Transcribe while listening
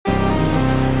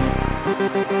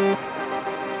Welcome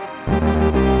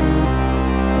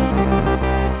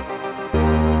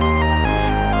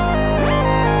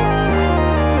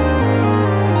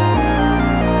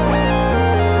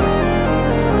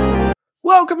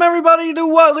everybody to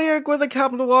What Lyric with a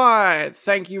capital Y.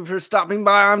 Thank you for stopping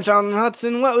by. I'm Jonathan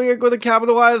Hudson. What Lyric with a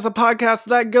capital Y is a podcast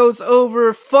that goes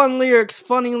over fun lyrics,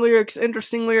 funny lyrics,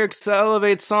 interesting lyrics to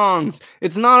elevate songs.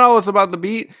 It's not always about the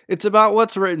beat, it's about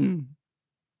what's written.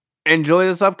 Enjoy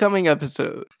this upcoming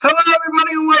episode. Hello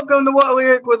everybody and welcome to What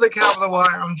Lyric with a capital Y.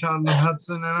 I'm Jonathan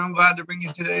Hudson and I'm glad to bring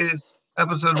you today's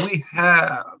episode. We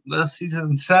have the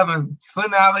season 7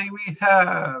 finale. We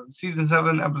have season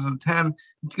 7 episode 10.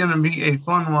 It's going to be a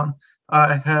fun one.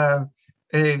 I have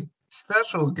a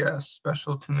special guest,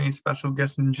 special to me, special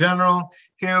guest in general,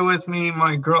 here with me,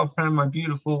 my girlfriend, my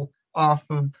beautiful,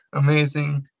 awesome,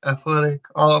 amazing, athletic,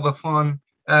 all the fun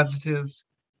adjectives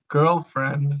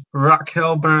girlfriend,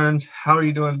 Raquel Burns. How are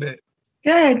you doing, babe?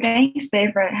 Good. Thanks,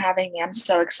 babe, for having me. I'm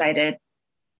so excited.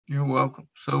 You're welcome.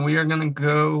 So we are going to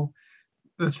go.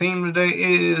 The theme today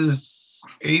is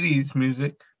 80s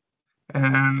music,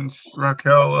 and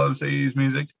Raquel loves 80s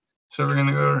music. So we're going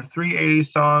to go to 3 80s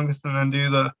songs and then do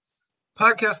the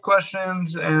podcast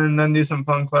questions and then do some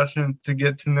fun questions to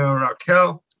get to know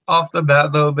Raquel. Off the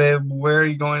bat, though, babe, where are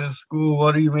you going to school?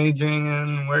 What are you majoring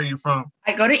in? Where are you from?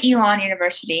 I go to Elon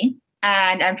University,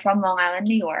 and I'm from Long Island,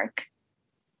 New York.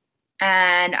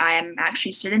 And I am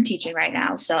actually student teaching right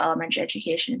now, so elementary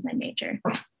education is my major.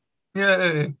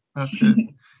 Yay, that's good.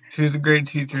 She's a great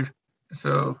teacher.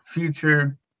 So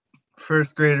future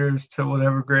first graders to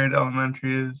whatever grade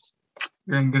elementary is,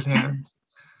 you're in good hands.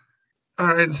 All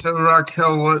right, so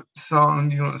Raquel, what song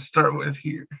do you want to start with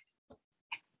here?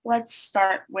 Let's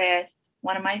start with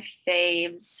one of my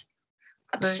faves,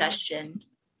 Obsession.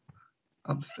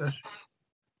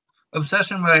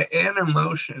 Obsession by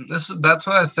Animotion. That's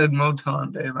why I said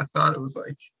Motown, Dave. I thought it was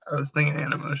like, I was thinking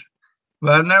Animotion.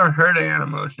 But I've never heard of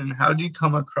Animotion. How did you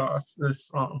come across this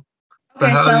song?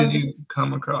 How did you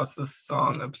come across this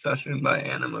song, Obsession by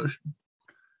Animotion?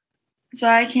 So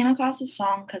I came across this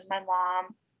song because my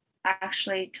mom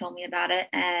actually told me about it.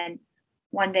 And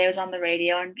one day it was on the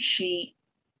radio and she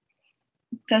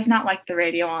does not like the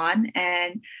radio on.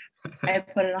 And I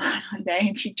put it on one day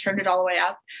and she turned it all the way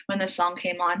up when the song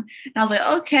came on. And I was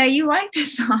like, okay, you like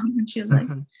this song? And she was like,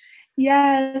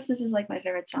 yes, this is like my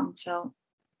favorite song. So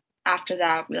after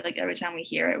that, we like every time we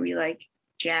hear it, we like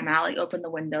jam out, like open the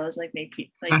windows, like make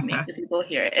the people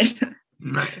hear it.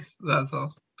 Nice. That's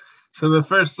awesome. So the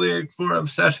first lyric for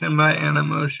Obsession by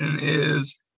Animotion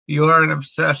is, you are an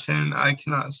obsession, I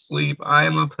cannot sleep. I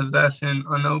am a possession,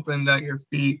 unopened at your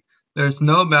feet. There's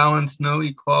no balance, no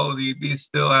equality. Be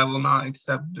still, I will not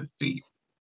accept defeat.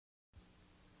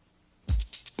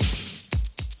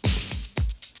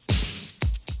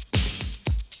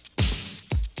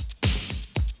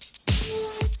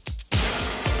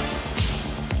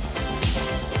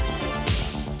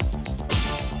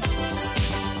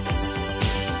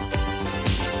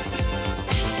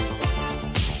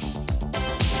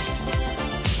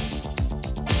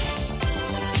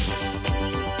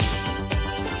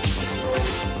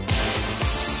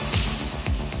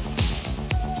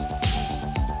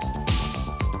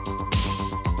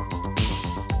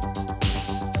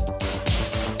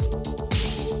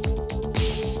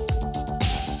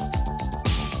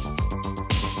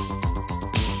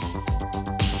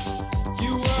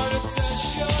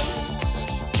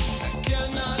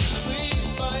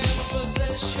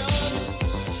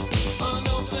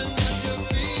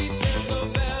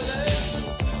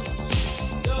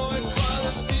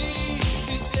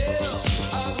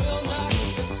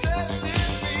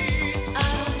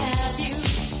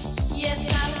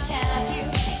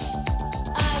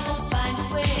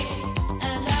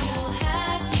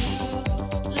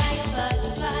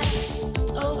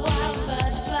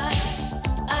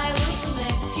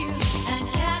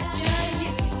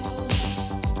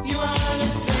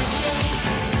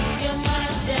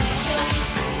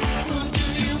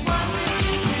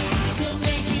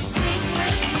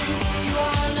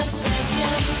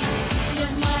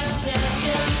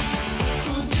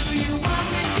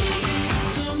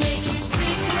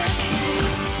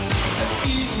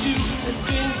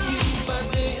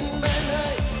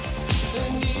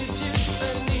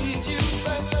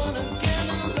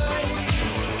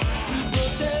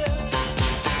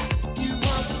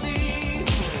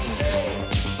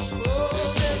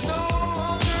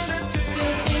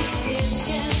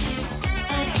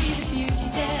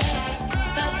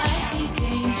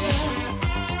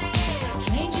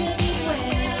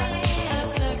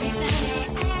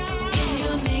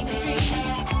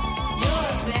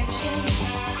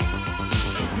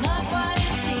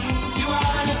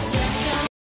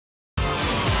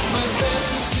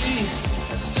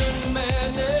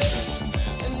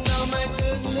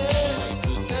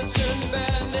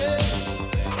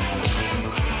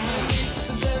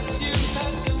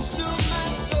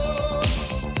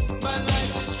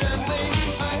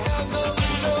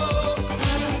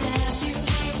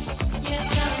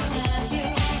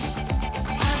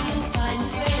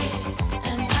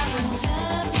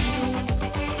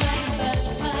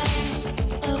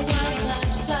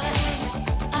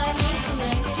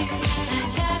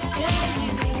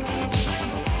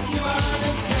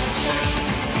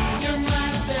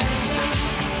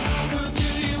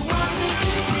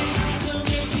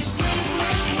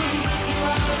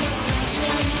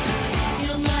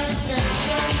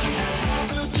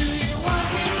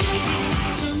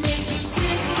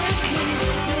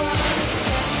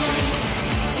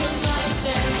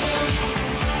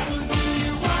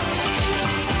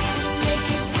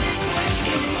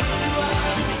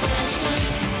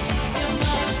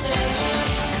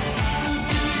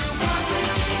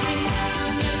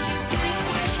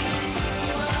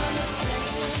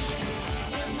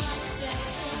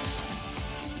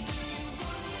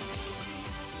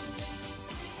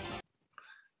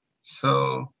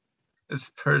 Is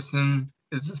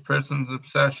this person's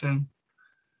obsession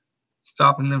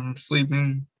stopping them from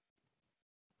sleeping?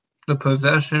 The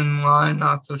possession line,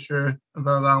 not so sure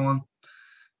about that one.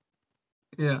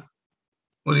 Yeah.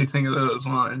 What do you think of those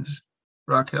lines,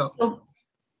 Raquel? So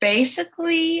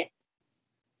basically,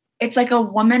 it's like a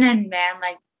woman and man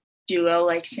like duo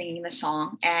like singing the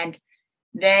song, and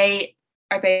they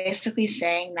are basically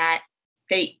saying that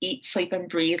they eat, sleep, and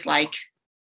breathe like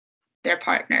their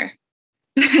partner.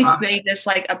 They just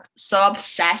like so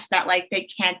obsessed that like they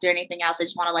can't do anything else. They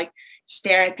just want to like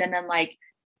stare at them and like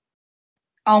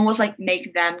almost like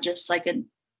make them just like an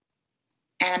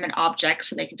animate object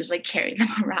so they can just like carry them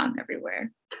around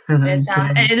everywhere. And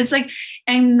it's like,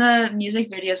 and the music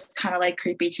video is kind of like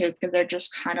creepy too, because they're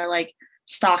just kind of like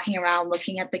stalking around,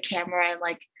 looking at the camera and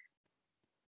like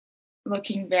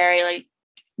looking very like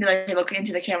they look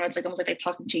into the camera. It's like almost like they're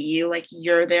talking to you, like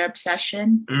you're their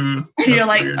obsession. And you're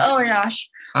like, weird. Oh my gosh.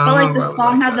 But like the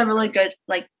song has a really good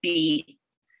like beat.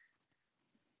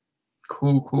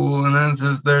 Cool. And then it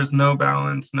says there's no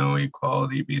balance, no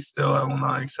equality, be still, I will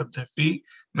not accept defeat.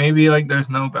 Maybe like there's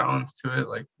no balance to it,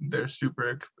 like they're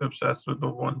super obsessed with the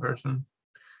one person,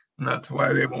 and that's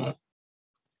why they won't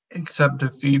accept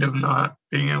defeat of not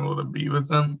being able to be with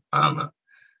them. I don't know.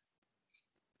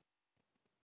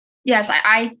 Yes,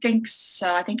 I think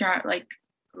so. I think you're like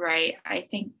right. I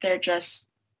think they're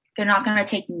not gonna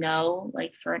take no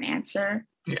like for an answer.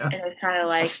 Yeah. And they're kind of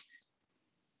like,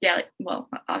 yeah, like, well,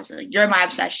 obviously you're my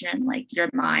obsession and like you're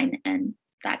mine, and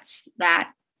that's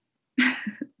that.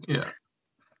 Yeah.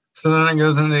 So then it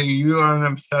goes into you are an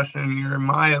obsession, you're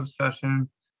my obsession.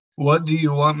 What do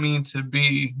you want me to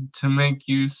be to make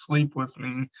you sleep with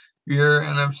me? You're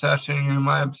an obsession, you're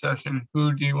my obsession.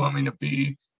 Who do you want me to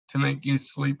be to make you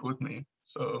sleep with me?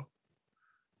 So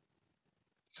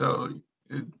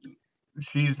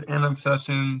she's an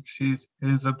obsession, she's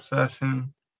his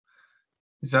obsession.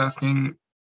 He's asking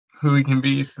who he can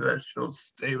be so that she'll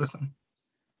stay with him.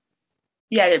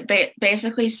 Yeah,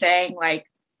 basically saying like,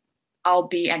 I'll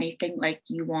be anything like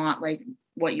you want, like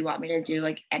what you want me to do,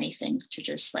 like anything to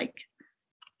just like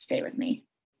stay with me.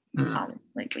 Yeah.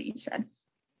 Like what you said.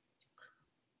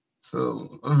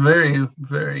 So a very,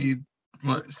 very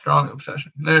strong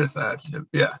obsession. There's that.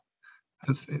 Yeah.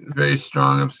 It's a very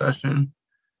strong obsession.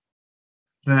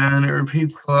 Then it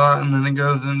repeats a lot, and then it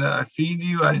goes into I feed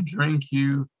you, I drink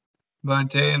you, by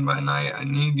day and by night. I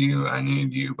need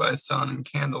you by sun and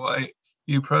candlelight.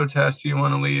 You protest, you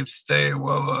want to leave, stay,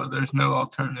 well, there's no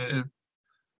alternative.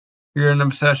 You're an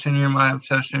obsession, you're my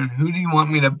obsession. Who do you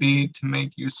want me to be to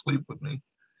make you sleep with me?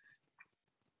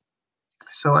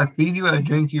 So I feed you, I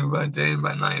drink you by day and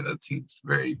by night. That seems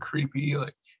very creepy.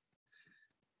 Like,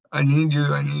 I need you,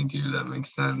 that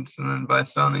makes sense. And then by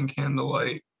sun and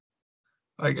candlelight,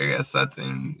 like, I guess that's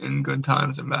in good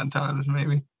times and bad times,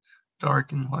 maybe.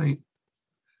 Dark and light.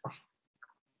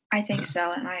 I think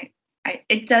so. And I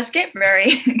it does get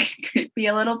very creepy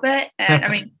a little bit. And I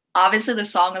mean, obviously the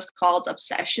song is called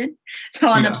Obsession.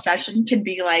 So an obsession can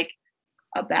be like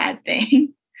a bad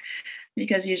thing.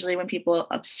 Because usually when people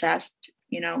obsessed,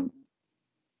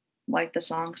 like the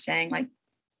song saying, like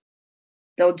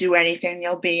they'll do anything,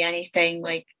 they'll be anything,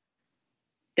 like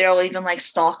they'll even like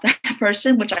stalk that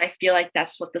person, which I feel like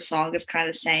that's what the song is kind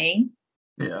of saying.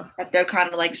 Yeah. That they're kind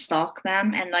of like stalk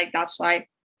them. And like that's why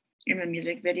in the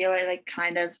music video it like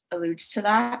kind of alludes to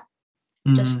that.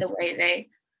 Mm-hmm. Just the way they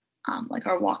like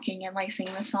are walking and like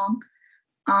singing the song.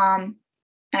 And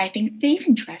I think they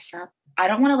even dress up. I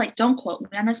don't want to like, don't quote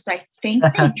me on this, but I think they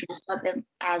dress up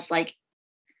as like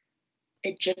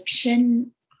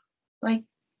Egyptian like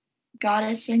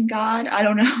goddess and god. I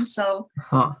don't know. So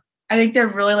I think they're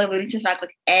really like alluding to the fact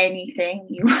like anything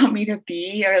you want me to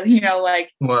be, or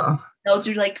like wow. They'll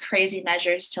do like crazy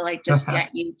measures to like just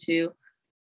get you to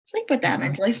sleep with them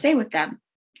and to like stay with them.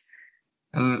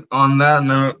 And on that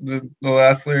note, the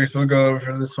last lyrics we'll go over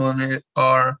for this one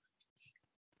are,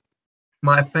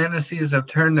 my fantasies have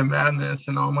turned to madness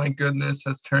and all my goodness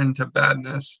has turned to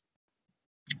badness.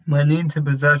 My need to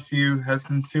possess you has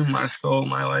consumed my soul.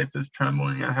 My life is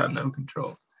trembling. I have no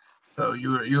control. So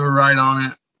you were right on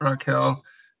it, Raquel.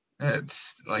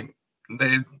 It's like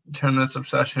they turn this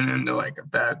obsession into like a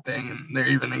bad thing, and they're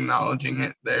even acknowledging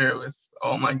it there with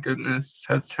all my goodness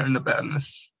has turned to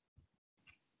badness.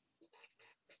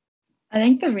 I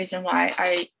think the reason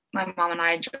why my mom and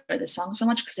I enjoy this song so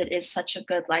much because it is such a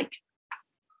good like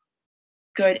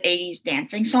good 80s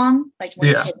dancing song, like when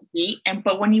you hit the beat,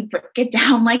 but when you break it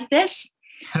down like this,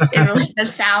 it really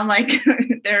does sound like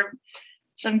they're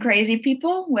some crazy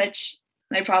people, which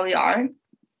they probably are.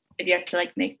 If you have to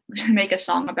like make a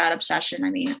song about obsession, I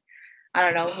mean, I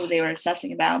don't know who they were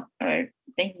obsessing about or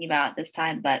thinking about at this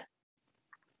time, but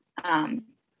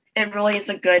it really is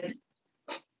a good,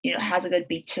 has a good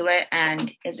beat to it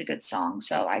and is a good song.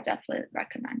 So I definitely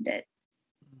recommend it.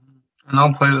 And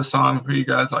I'll play the song for you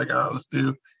guys like I always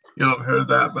do. You'll have heard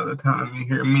that by the time you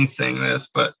hear me sing this,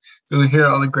 but you'll hear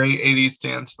all the great 80s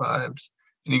dance vibes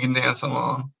and you can dance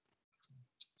along.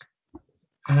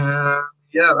 And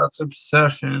yeah, that's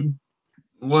Obsession.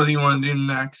 What do you want to do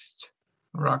next,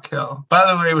 Raquel? By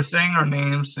the way, we're saying our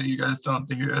names so you guys don't have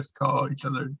to hear us call each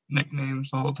other nicknames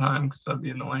the whole time because that'd be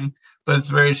annoying. But it's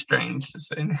very strange to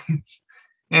say names.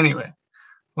 Anyway,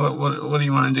 what do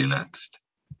you want to do next?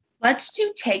 Let's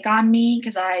do Take on Me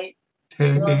because I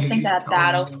really think that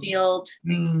Battlefield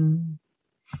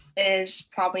is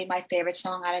probably my favorite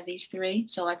song out of these three.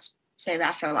 So let's save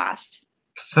that for last.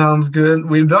 Sounds good.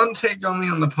 We've done Take On Me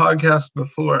on the podcast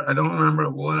before. I don't remember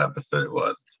what episode it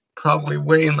was. Probably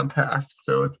way in the past.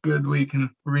 So it's good we can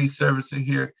resurface it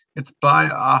here. It's by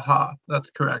a-ha.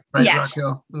 That's correct, right, yes.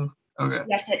 Raquel? Okay.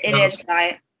 Yes, it is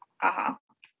by a-ha.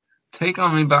 Take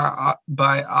On Me by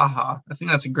a-ha. I think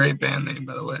that's a great band name,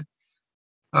 by the way.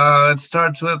 It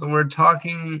starts with, we're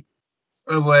talking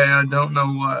away, I don't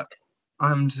know what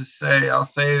I'm to say. I'll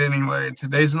say it anyway.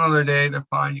 Today's another day to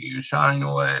find you shining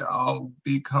away. I'll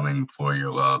be coming for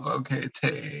your love. Okay,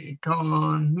 take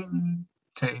on me.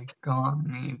 Take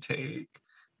on me. Take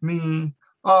me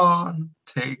on.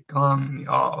 Take on me.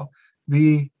 I'll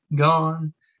be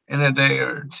gone in a day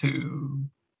or two.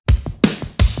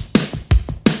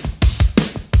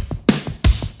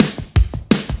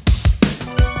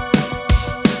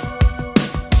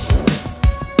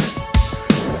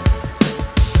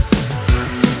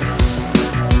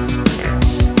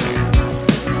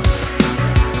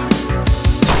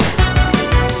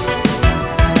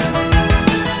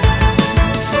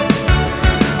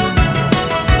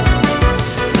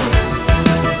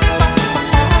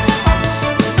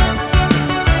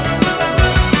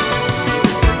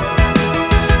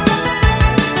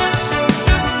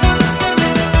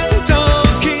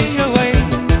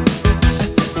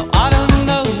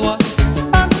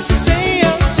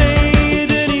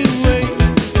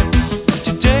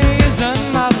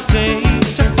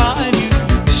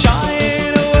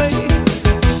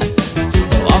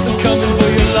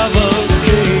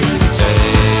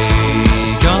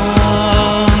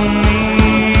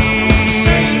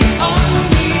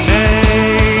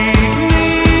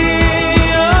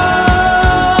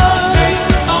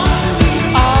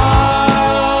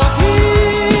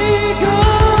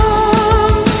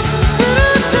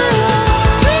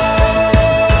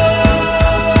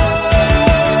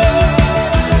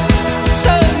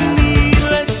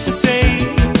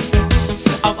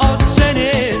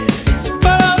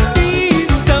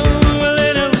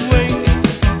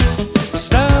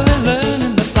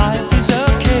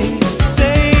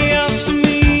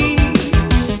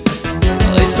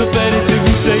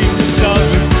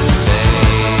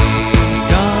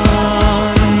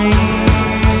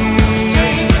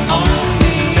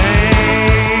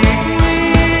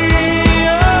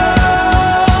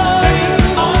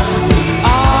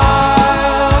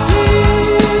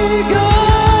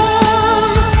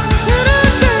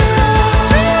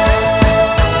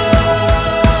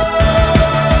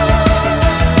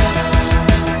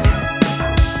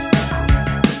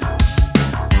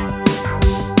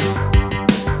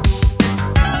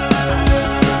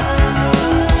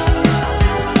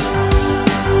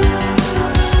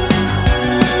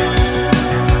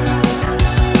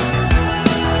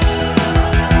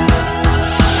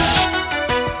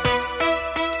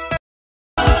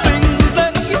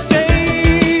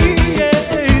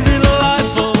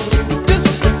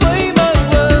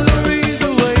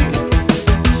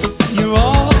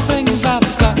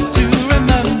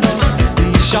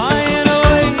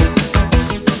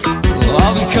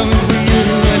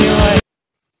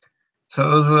 So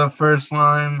those are the first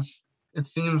lines. It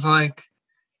seems like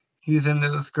he's into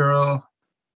this girl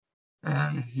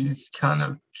and he's kind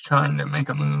of trying to make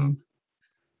a move.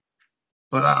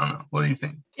 But I don't know. What do you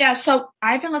think? Yeah, so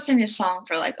I've been listening to this song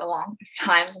for like a long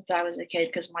time since I was a kid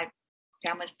because my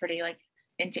family's pretty like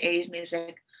into 80s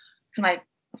music. Because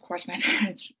of course, my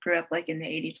parents grew up like in the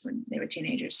 80s when they were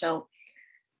teenagers. So,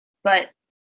 but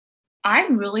I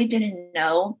really didn't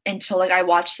know until like I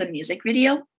watched the music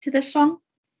video to this song.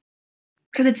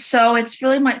 Because it's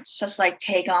really much just like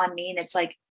Take On Me, and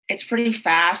it's pretty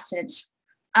fast, and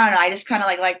I don't know, I just kind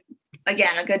of like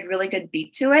again a really good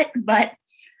beat to it, but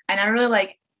I never really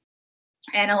like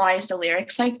analyzed the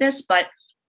lyrics like this, but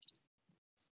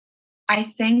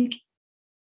I think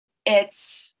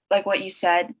it's like what you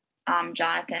said,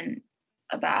 Jonathan,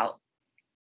 about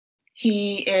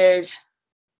he is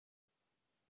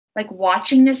like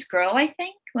watching this girl, I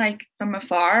think, like from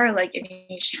afar, like, and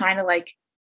he's trying to like,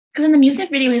 because in the music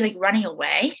video he's like running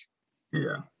away.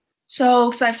 Yeah. So,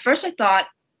 because at first I thought,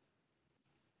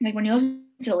 like when you listen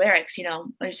to the lyrics, you know,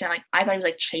 like you're saying, like I thought he was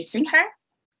like chasing her,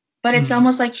 but it's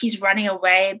almost like he's running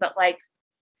away, but like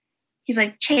he's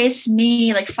like chase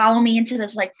me, like follow me into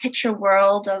this like picture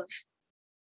world of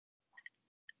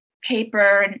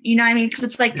paper, and you know what I mean? Because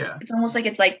it's like it's almost like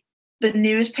it's like the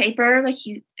newspaper, like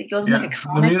it goes in like a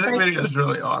comic. The music video is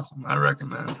really awesome. I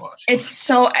recommend watching. It's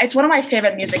one of my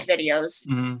favorite music videos,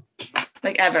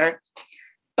 like ever.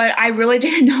 But I really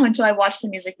didn't know until I watched the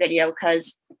music video,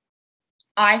 because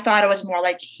I thought it was more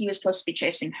like he was supposed to be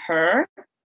chasing her,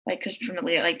 like because from the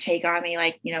lyric, like take on me,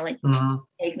 like you know, like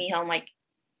take me home, like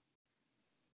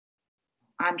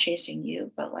I'm chasing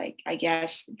you, but like I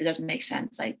guess it doesn't make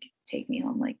sense. Like take me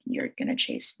home, like you're gonna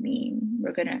chase me,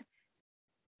 we're gonna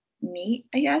meet,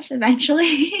 I guess,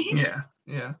 eventually.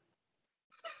 Yeah.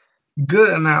 Good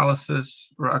analysis,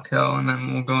 Raquel, and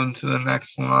then we'll go into the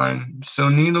next line. So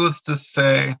needless to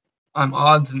say, I'm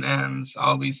odds and ends.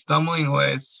 I'll be stumbling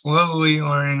away, slowly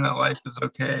learning that life is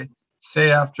okay.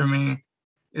 Say after me,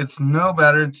 it's no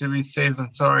better to be safe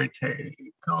than sorry.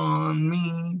 Take on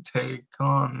me, take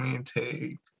on me,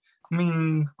 take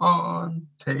me on,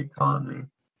 take on me.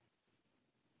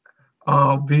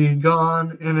 I'll be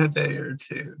gone in a day or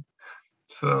two.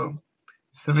 So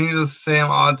to me, the same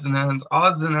odds and ends.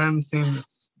 Odds and ends seems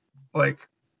like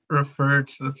refer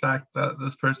to the fact that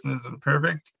this person isn't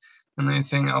perfect. And they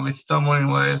saying, I'll be stumbling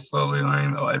away, slowly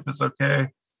learning that life is okay.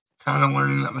 Kind of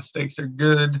learning that mistakes are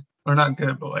good, or not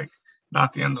good, but like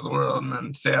not the end of the world. And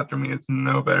then say after me, it's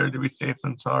no better to be safe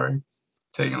than sorry.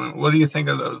 What do you think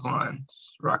of those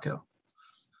lines, Raquel?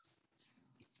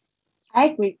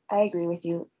 I agree with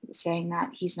you saying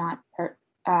that he's not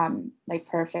like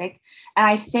perfect. And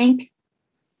I think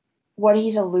what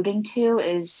he's alluding to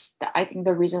is, I think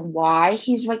the reason why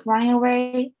he's like running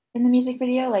away in the music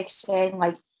video, like saying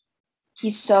like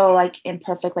he's so like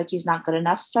imperfect, like he's not good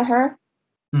enough for her.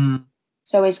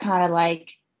 So he's kind of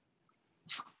like,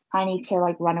 I need to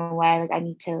like run away, like I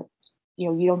need to,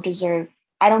 you know, he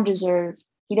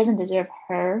doesn't deserve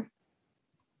her.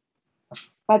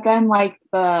 But then like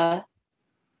the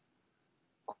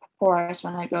chorus,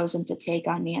 when it goes into take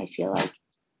on me, I feel like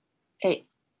it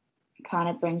kind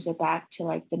of brings it back to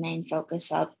like the main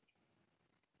focus of,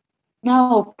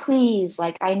 no, please,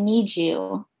 like I need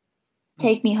you,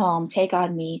 take me home, take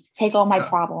on me, take all my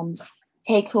problems,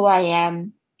 take who I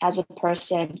am as a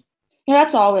person. You know,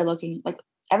 that's all we're looking, like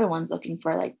everyone's looking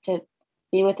for, like to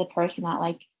be with a person that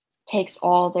like takes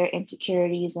all their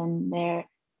insecurities and their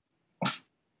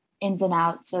ins and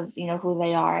outs of, you know, who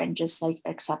they are and just like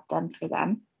accept them for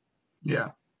them.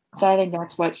 So I think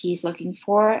that's what he's looking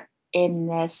for in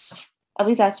this. At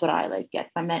least that's what I like get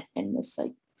from it in this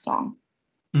like song.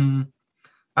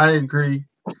 I agree.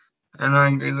 And I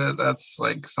agree that that's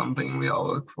like something we all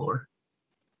look for.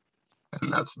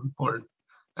 And that's important.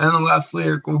 And the last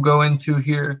lyric we'll go into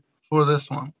here for this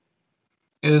one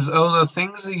is, oh, the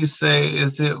things that you say,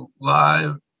 is it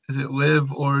live? Is it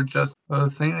live or just the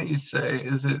thing that you say?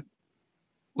 Is it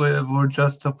live or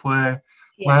just to play?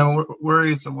 My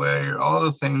worries away, all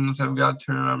the things I've got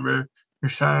to remember. You're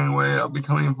shining away. I'll be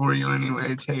coming for you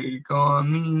anyway. Take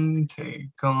on me, take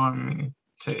on me,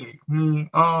 take me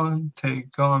on,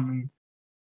 take on me.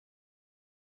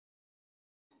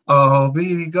 I'll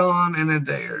be gone in a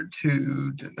day or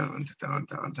two.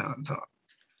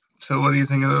 So what do you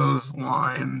think of those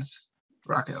lines,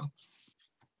 Raquel?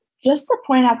 Just to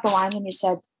point out the line when you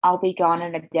said, I'll be gone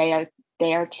in a day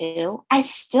or two, I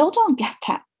still don't get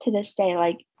that to this day.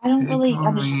 Like, I don't really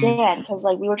understand, because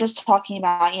like we were just talking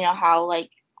about, you know, how like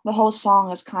the whole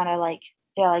song is kind of like,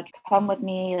 yeah, like come with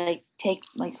me, like take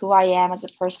like who I am as a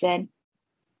person.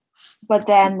 But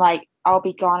then like I'll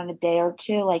be gone in a day or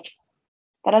two, like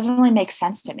that doesn't really make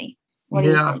sense to me. What do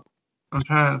you think? I'm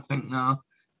trying to think now.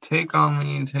 Take on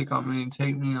me, take on me,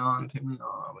 take me on,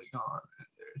 I'll be gone.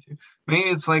 Maybe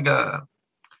it's like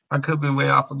I could be way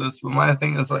off of this, but my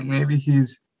thing is like maybe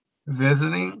he's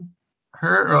visiting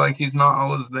her, or like he's not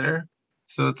always there.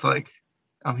 So it's like,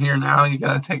 I'm here now, you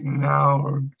gotta take me now,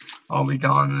 or I'll be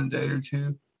gone in a day or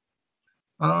two.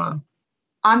 I'm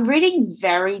reading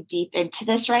very deep into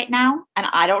this right now, and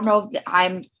I don't know if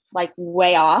I'm like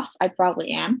way off. I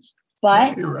probably am,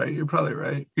 but you're right. You're probably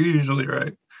right. You're usually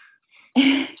right.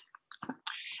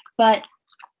 But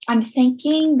I'm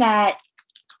thinking that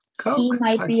he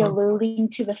might be alluding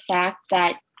to the fact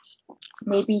that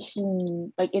maybe he,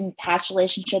 like in past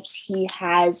relationships, he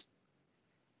has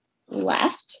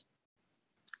left.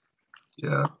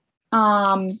 Yeah.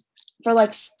 for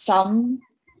like some,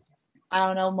 I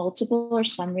don't know, multiple or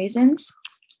some reasons.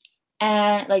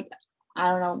 And like, I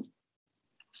don't know,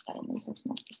 that only says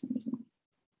not for some reasons.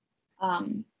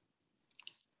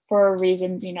 For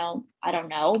reasons, you know, I don't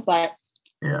know, but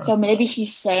Yeah. so maybe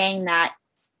he's saying that.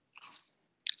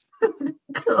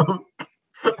 Coke.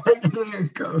 I can hear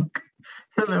Coke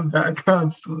in the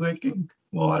background licking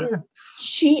water.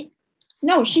 She's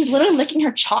literally licking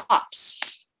her chops.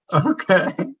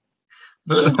 Okay.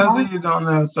 But She's that's not- what you don't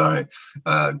know. Sorry.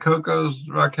 Coco's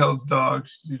Raquel's dog.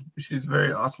 She's a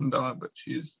very awesome dog, but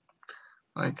she's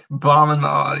like bombing the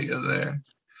audio there.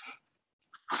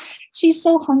 She's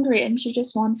so hungry and she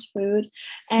just wants food.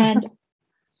 And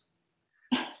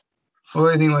Well,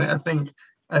 anyway, I think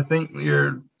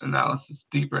your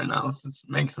deeper analysis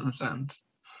makes some sense.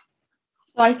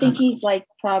 so I think he's like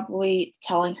probably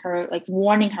telling her, like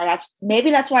warning her. That's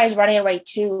why he's running away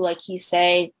too. Like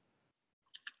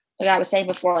like I was saying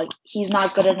before, like he's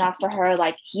not good enough for her.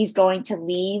 Like he's going to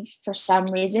leave for some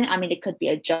reason. I mean, it could be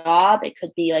a job. It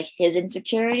could be like his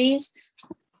insecurities.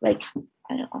 Like,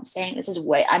 I know I'm saying this is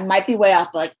I might be way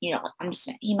up, but like, you know, I'm just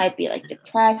saying he might be like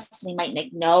depressed and he might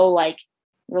like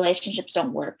relationships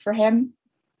don't work for him.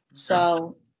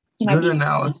 So he might Good be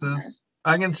analysis.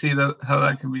 I can see how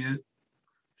that could be it.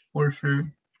 For sure.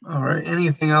 All right.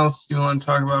 Anything else you want to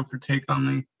talk about for Take On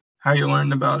Me? How you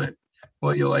learned about it?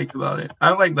 What you like about it?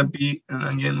 I like the beat, and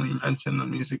again, we mentioned the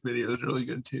music video is really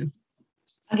good too.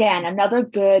 Again, another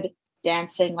good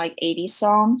dancing like 80s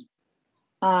song.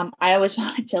 I always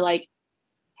wanted to like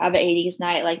have an 80s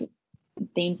night, like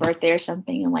themed birthday or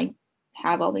something, and like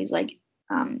have all these like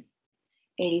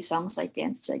 80s songs, like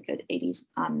dance to a good 80s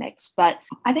mix. But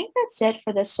I think that's it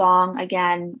for this song.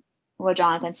 Again, what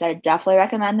Jonathan said, definitely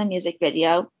recommend the music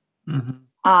video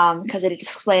because it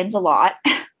explains a lot.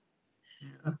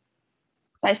 Yeah.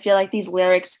 So I feel like these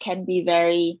lyrics can be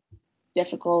very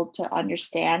difficult to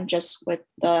understand just with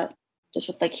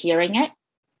like hearing it.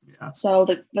 Yeah. So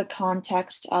the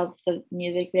context of the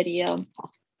music video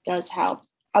does help.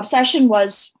 Obsession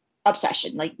was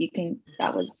obsession. Like it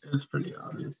was pretty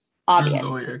obvious. Obvious.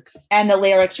 The lyrics. And the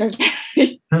lyrics were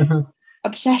very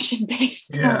obsession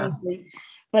based. Yeah. Obviously.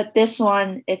 But this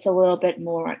one, it's a little bit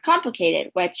more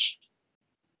complicated, which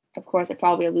of course it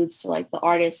probably alludes to like the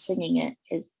artist singing it,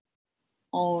 his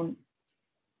own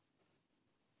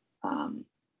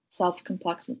self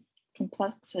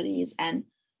complexities and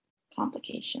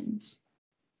complications.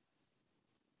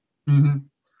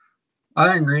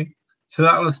 I agree. So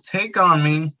that was Take On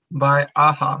Me by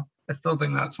Aha. I still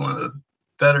think that's one of the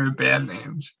better band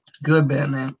names. Good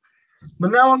band name.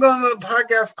 But now we'll go to the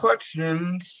podcast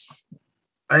questions.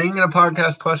 I didn't get a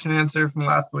podcast question answer from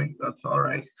last week. That's all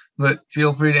right. But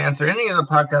feel free to answer any of the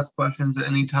podcast questions at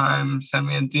any time. Send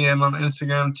me a DM on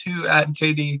Instagram too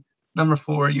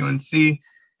 @JD4UNC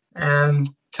and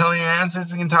tell your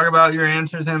answers. We can talk about your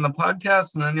answers in the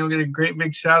podcast, and then you'll get a great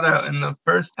big shout out in the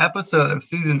first episode of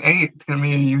season 8. It's going to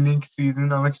be a unique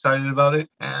season. I'm excited about it.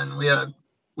 And we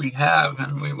have,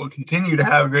 and we will continue to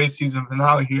have a great season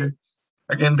finale here.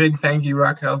 Again, big thank you,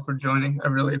 Raquel, for joining. I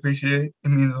really appreciate it. It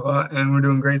means a lot, and we're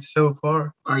doing great so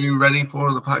far. Are you ready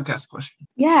for the podcast question?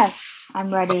 Yes,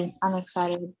 I'm ready. I'm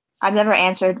excited. I've never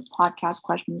answered podcast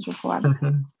questions before.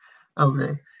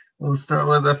 Okay. We'll start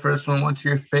with the first one. What's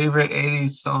your favorite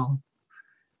 80s song?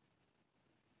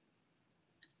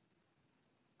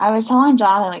 I was telling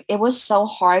Jonathan, like, it was so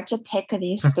hard to pick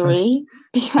these three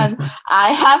because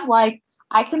I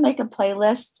can make a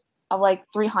playlist of like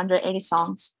 380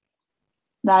 songs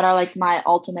that are like my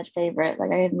ultimate favorite.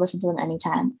 Like I can listen to them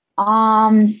anytime.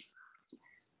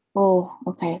 Oh,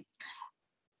 okay.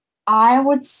 I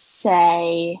would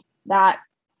say that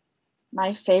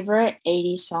my favorite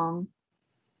 80s song,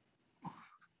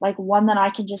 like one that I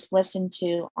can just listen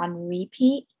to on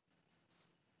repeat,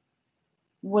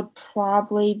 would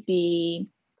probably be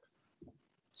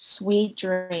Sweet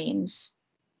Dreams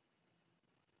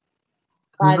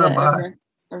by the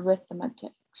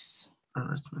Arithmetics.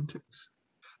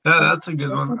 That's a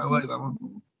good one. I like that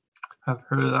one. I've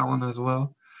heard of that one as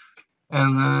well.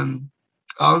 And then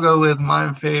I'll go with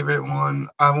my favorite one.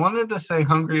 I wanted to say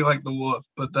Hungry Like the Wolf,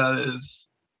 but that's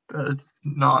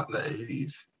not the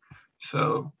 80s.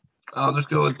 So I'll just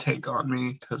go with Take On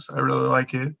Me because I really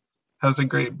like it. Has a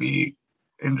great beat,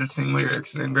 interesting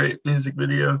lyrics, and a great music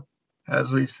video,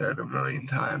 as we said a million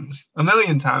times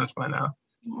by now.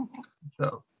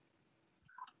 So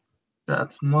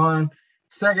that's mine.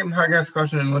 Second podcast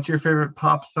question, what's your favorite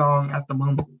pop song at the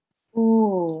moment?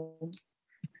 Ooh.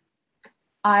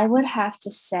 I would have to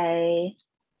say,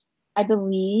 I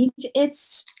believe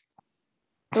it's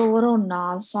the Little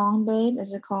Nas song, Babe.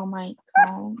 Is it called My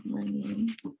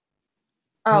Name?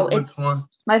 Oh, Which it's one?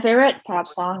 my favorite pop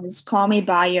song is "Call Me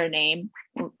by Your Name"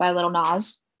 by Lil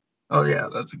Nas. Oh yeah,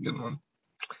 that's a good one.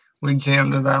 We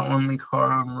jammed to that one in the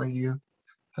car on radio.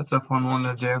 That's a fun one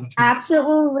to jam to.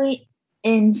 Absolutely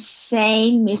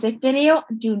insane music video.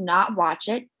 Do not watch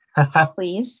it,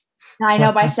 please. Now, I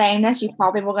know by saying this, you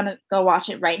probably were gonna go watch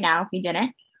it right now if you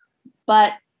didn't.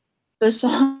 But the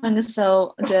song is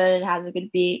so good. It has a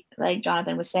good beat, like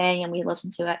Jonathan was saying, and we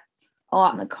listened to it a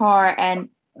lot in the car. And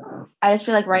I just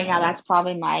feel like right now that's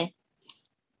probably my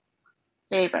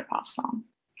favorite pop song.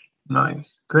 Nice.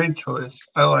 Great choice.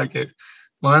 I like it.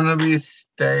 Mine would be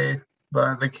Stay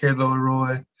by the Kid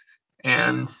Leroy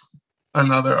and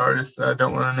another artist that I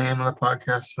don't want to name on the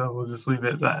podcast, so we'll just leave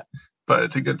it at that. But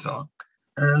it's a good song.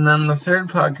 And then the third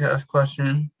podcast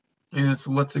question is,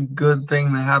 what's a good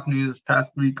thing that happened to you this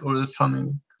past week or this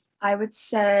coming? I would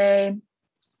say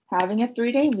having a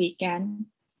 3-day weekend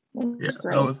was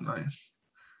great. That was nice.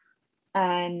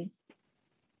 And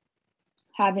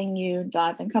having you,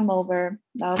 Jonathan, come over,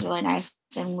 that was really nice.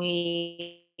 And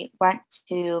we went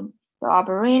to the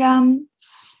Arboretum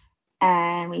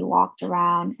and we walked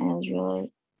around, and it was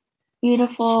really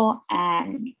beautiful.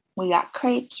 And we got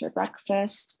crepes for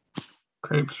breakfast.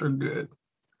 Crepes are good.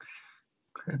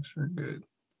 Crepes are good.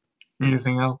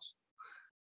 Anything else?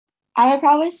 I would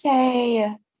probably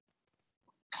say,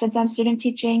 since I'm student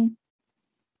teaching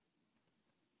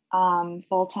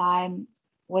full time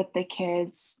with the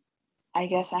kids, I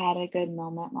guess I had a good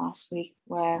moment last week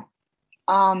where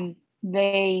a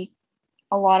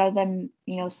lot of them,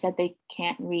 said they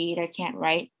can't read or can't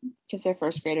write because they're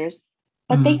first graders,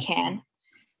 but they can.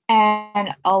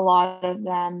 And a lot of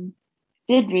them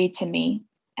did read to me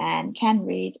and can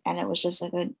read. And it was just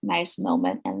like a nice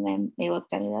moment. And then they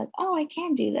looked at me like, oh, I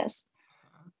can do this.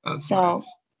 That's so nice.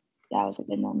 That was a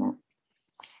good moment.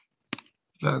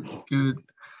 That's good.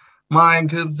 My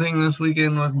good thing this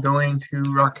weekend was going to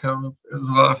Rock Hill. It was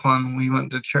a lot of fun. We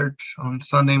went to church on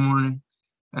Sunday morning,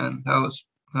 and that was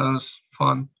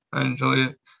fun. I enjoyed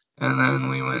it. And then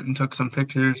we went and took some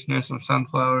pictures near some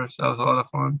sunflowers. That was a lot of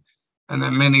fun. And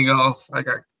then mini golf, I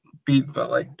got beat by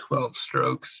like 12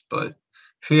 strokes, but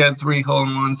she had 3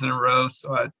 hole-in-ones in a row,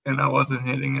 and I wasn't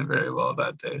hitting it very well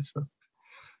that day. So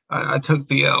I took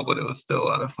the L, but it was still a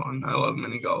lot of fun. I love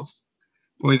mini golf.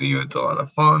 With you, it's a lot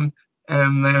of fun.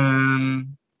 And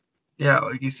then, yeah,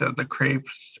 like you said, the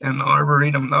crepes and the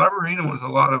Arboretum. The Arboretum was a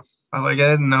lot of, I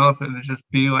didn't know if it would just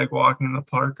be like walking in the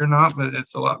park or not, but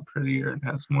it's a lot prettier and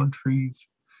has more trees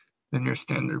than your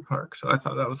standard park. So I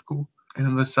thought that was cool.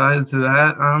 And besides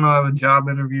that, I don't know, I have a job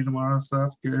interview tomorrow, so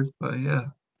that's good. But yeah,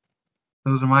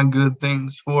 those are my good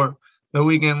things for the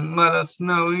weekend. Let us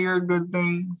know your good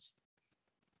things.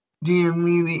 DM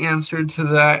me the answer to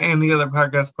that and the other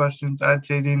podcast questions at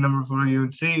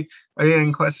JD4UNC.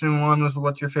 Again, question 1 was,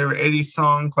 what's your favorite 80s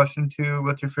song? Question 2,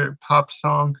 what's your favorite pop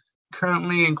song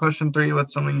currently? And question 3,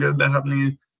 what's something good that happened to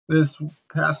you this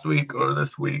past week or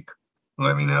this week?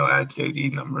 Let me know at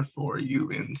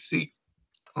JD4UNC.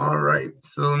 All right,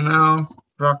 so now,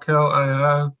 Raquel, I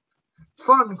have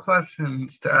fun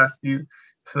questions to ask you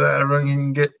so that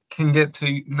everyone can get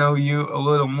to know you a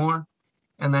little more.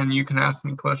 And then you can ask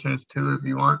me questions too if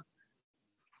you want.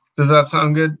 Does that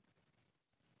sound good?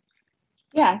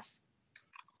 Yes.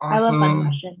 Awesome. I love fun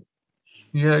questions.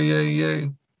 Yeah.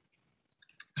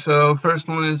 So first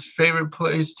one is favorite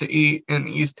place to eat in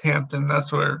East Hampton.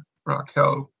 That's where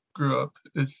Raquel grew up.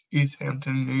 It's East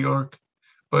Hampton, New York,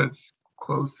 but it's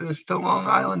closest to Long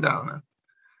Island down there.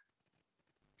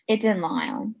 It's in Long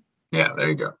Island. Yeah, there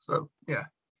you go. So yeah.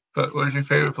 But where's your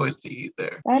favorite place to eat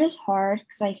there? That is hard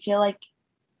because I feel like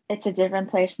it's a different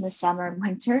place in the summer and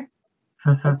winter.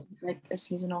 It's like a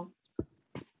seasonal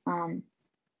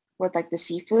with like the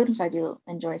seafood. So I do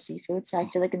enjoy seafood. So I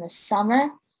feel like in the summer,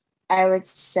 I would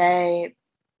say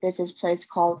there's this place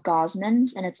called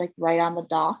Gosman's, and it's like right on the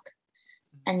dock.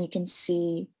 And you can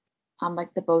see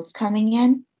like the boats coming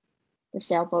in, the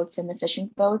sailboats and the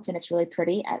fishing boats, and it's really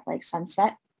pretty at like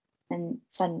sunset.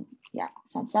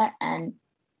 Sunset. And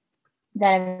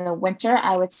then in the winter,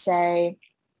 I would say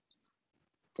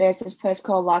there's this place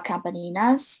called La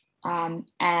Campaninas,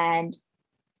 and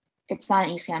it's not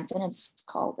in East Hampton. It's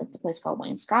a place called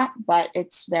Wainscott, but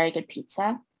it's very good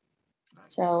pizza.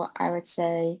 So I would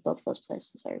say both of those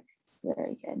places are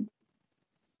very good.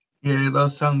 Yeah,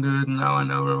 those sound good. Now I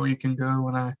know where we can go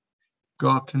when I go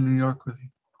up to New York with you.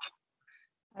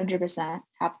 100%.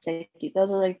 Have to take you. Those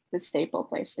are like the staple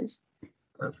places.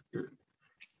 That's good.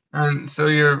 And so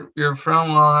you're from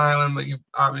Long Island, but you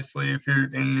obviously, if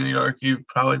you're in New York, you've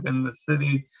probably been to the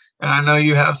city. And I know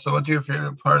you have. So what's your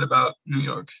favorite part about New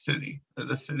York City, or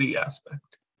the city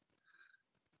aspect?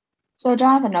 So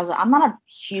Jonathan knows that I'm not a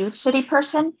huge city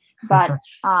person, but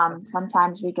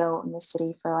sometimes we go in the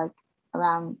city for like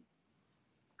around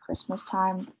Christmas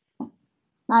time.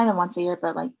 Not even once a year,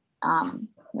 but like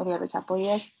maybe every couple of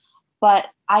years. But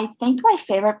I think my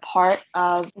favorite part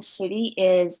of the city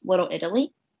is Little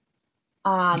Italy,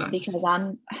 because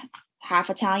I'm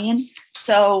half Italian.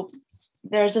 So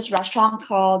there's this restaurant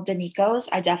called Danico's.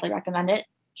 I definitely recommend it.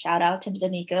 Shout out to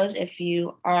Danico's if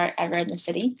you are ever in the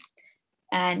city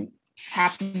and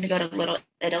happen to go to Little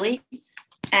Italy.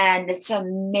 And it's an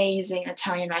amazing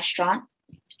Italian restaurant.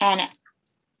 And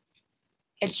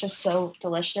it's just so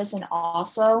delicious. And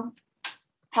also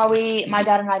how my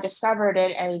dad and I discovered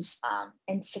it is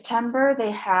in September,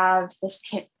 they have this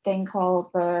thing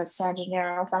called the San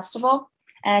Gennaro Festival.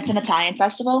 And it's an Italian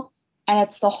festival. And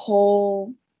it's the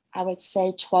whole, I would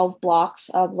say, 12 blocks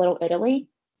of Little Italy.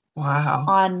 Wow.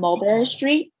 On Mulberry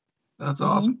Street. That's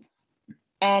awesome.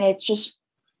 And it's just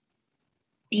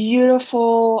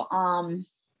beautiful.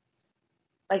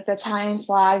 Like the Italian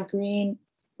flag, green,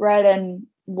 red, and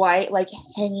white, like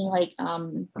hanging like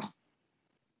on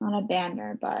a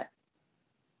banner, but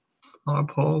on a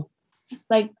pole.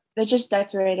 Like they're just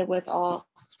decorated with all,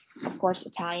 of course,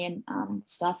 Italian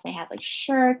stuff. They have like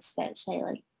shirts that say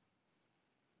like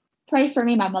 "Pray for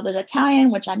me, my mother's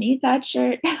Italian," which I need that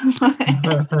shirt.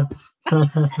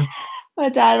 My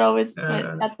dad always,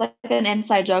 that's like an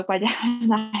inside joke my dad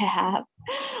and I have.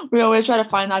 We always try to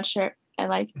find that shirt and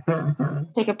like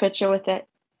take a picture with it.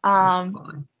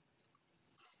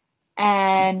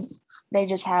 And they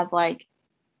just have like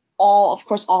all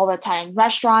the Italian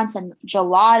restaurants and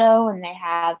gelato, and they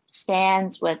have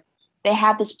stands they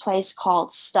have this place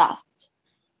called Stuffed,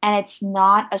 and it's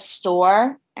not a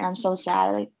store, and I'm so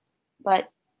sad, but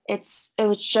it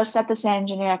was just at the San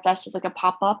Gennaro Fest. It's like a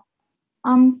pop-up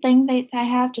thing they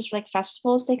have, just like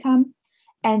festivals they come,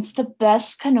 and it's the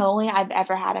best cannoli I've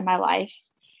ever had in my life.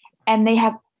 And they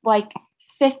have like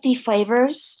 50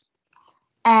 flavors,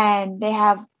 and they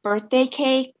have birthday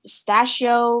cake,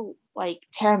 pistachio, like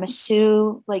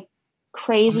tiramisu, like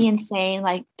crazy insane,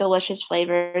 like delicious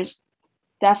flavors.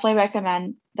 Definitely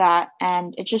recommend that.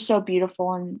 And it's just so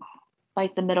beautiful in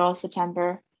like the middle of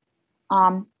September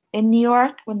in New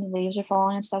York when the leaves are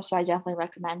falling and stuff. So I definitely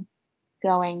recommend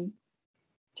going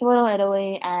to Little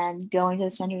Italy and going to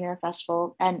the San Gennaro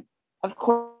Festival. And of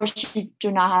course, you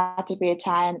do not have to be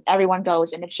Italian. Everyone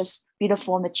goes, and it's just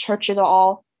beautiful. And the churches are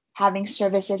all having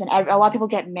services, and a lot of people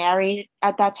get married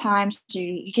at that time. So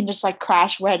you can just like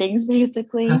crash weddings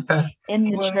basically in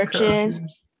the churches.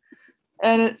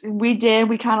 And we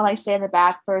kind of like stayed in the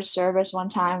back for a service one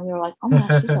time. We were like, oh my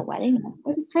gosh, this is a wedding.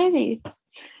 This is crazy.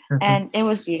 And it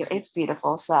was beautiful. It's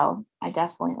beautiful. So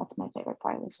that's my favorite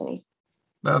part of the city.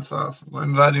 That's awesome.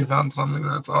 I'm glad you found something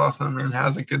that's awesome and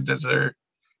has a good dessert.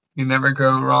 You never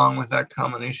go wrong with that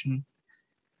combination.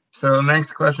 So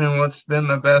next question, what's been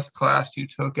the best class you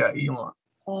took at Elon?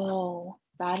 Oh,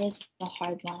 that is a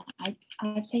hard one.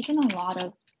 I've taken a lot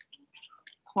of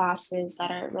classes that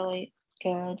are really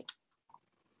good.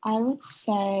 I would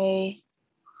say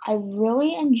I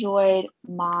really enjoyed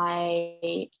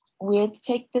we had to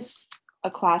take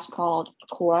a class called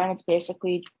Core, and it's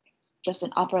basically just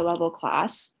an upper level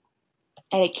class,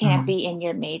 and it can't be in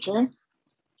your major.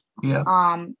 Yeah.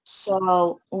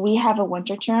 So we have a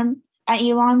winter term at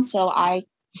Elon, so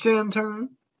Jan term.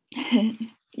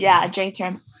 Yeah, a J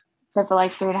term. So for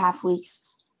like 3.5 weeks,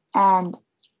 and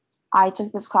I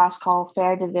took this class called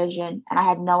Fair Division, and I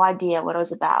had no idea what it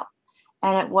was about.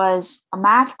 And it was a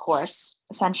math course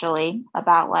essentially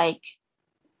about like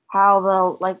how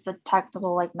the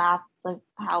technical like math, like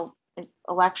how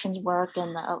elections work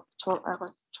and the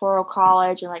electoral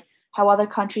college, and like how other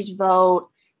countries vote,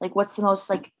 like what's the most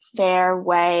like fair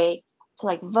way to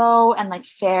like vote, and like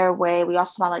fair way. We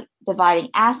also talked about like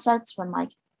dividing assets when like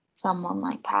someone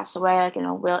like passed away, like in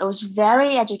a will. It was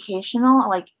very educational,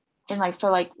 like in like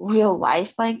for like real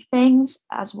life like things,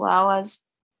 as well as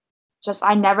just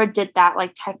I never did that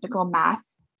like technical math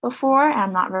before, and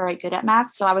I'm not very good at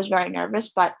math, so I was very nervous.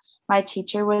 But my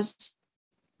teacher was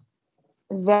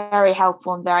very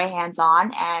helpful and very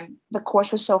hands-on, and the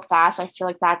course was so fast. I feel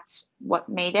like that's what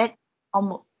made it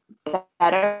almost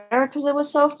better, because it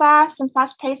was so fast and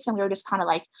fast-paced, and we were just kind of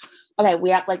like, okay,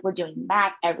 we're doing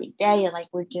math every day, and like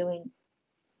we're doing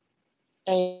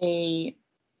a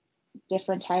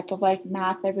different type of like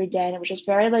math every day, and it was just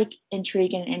very like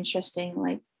intriguing and interesting.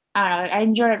 Like I don't know, I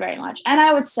enjoyed it very much. And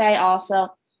I would say also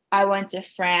I went to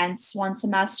France one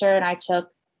semester, and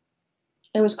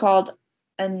it was called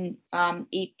an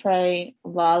Eat, Pray,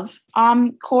 Love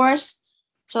course.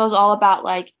 So it was all about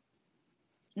like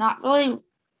not really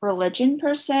religion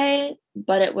per se,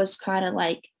 but it was kind of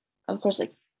like of course,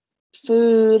 like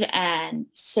food and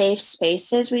safe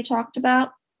spaces we talked about.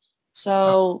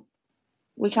 So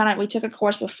we took a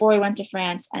course before we went to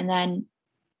France, and then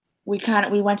we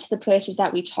went to the places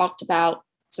that we talked about.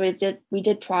 So we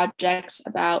did projects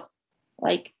about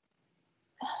like,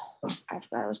 I forgot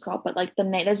what it was called, but like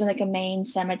there's like a main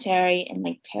cemetery in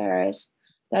like Paris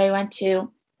that I went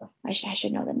to. I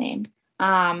should know the name.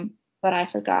 But I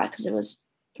forgot because it was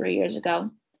 3 years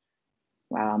ago.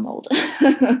 Wow, I'm old.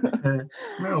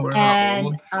 No, we're not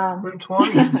old. We're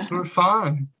 20s. We're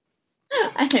fine.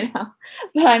 I know.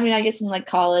 But I mean, I guess in like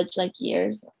college, like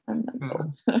years, I'm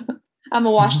old. I'm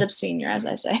a washed up senior, as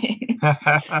I say.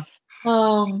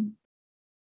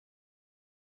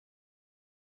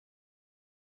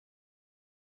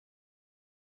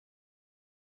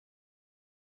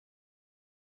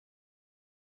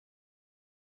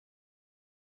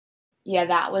 Yeah,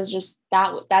 that was just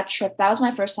that trip. That was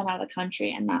my first time out of the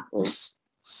country, and that was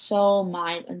so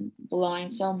mind blowing,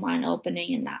 so mind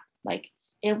opening, and that like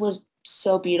it was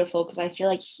so beautiful because I feel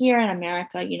like here in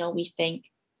America, you know, we think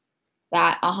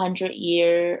that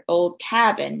 100-year-old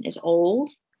cabin is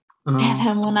old. And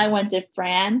then when I went to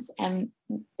France, and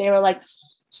they were like,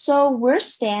 so we're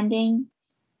standing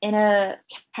in a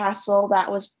castle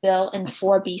that was built in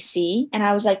 4 BC, and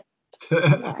I was like,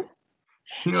 what?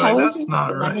 How is this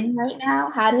running right now?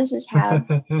 How does this have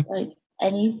like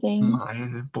anything?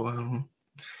 Mind blown.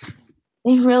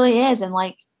 It really is. And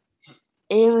like,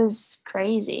 it was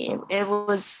crazy. It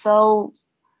was so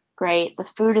great. The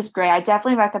food is great. I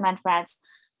definitely recommend France.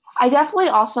 I definitely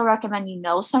also recommend you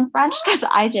know some French because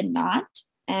I did not.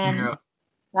 And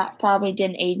that probably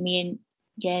didn't aid me in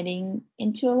getting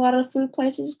into a lot of food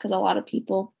places because a lot of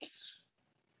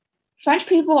French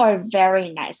people are very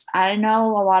nice. I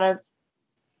know a lot of,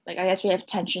 like, I guess we have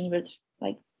tension with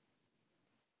like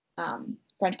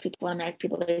French people and American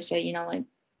people. They say, you know, like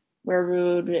we're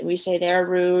rude. We say they're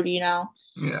rude, you know,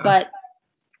 but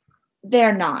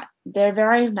they're not. They're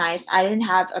very nice. I didn't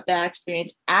have a bad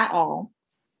experience at all.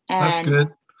 And that's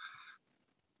good.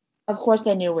 Of course,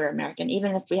 they knew we were American.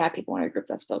 Even if we had people in our group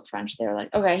that spoke French, they were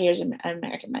like, okay, here's an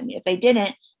American menu. If they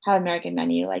didn't have an American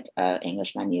menu, like an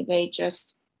English menu, they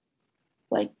just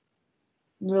like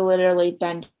literally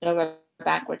bend over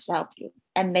backwards to help you.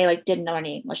 And they like didn't know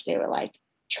any English. They were like,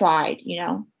 tried, you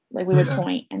know, like we would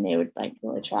point and they would like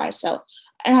really try. So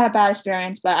I didn't have a bad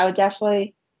experience, but I would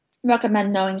definitely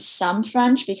recommend knowing some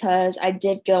French because I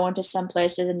did go into some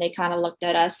places and they kind of looked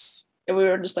at us and we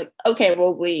were just like, okay,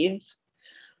 we'll leave.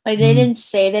 Like they didn't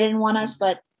say they didn't want us,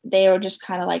 but they were just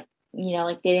kind of like, you know,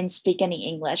 like they didn't speak any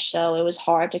English. So it was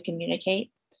hard to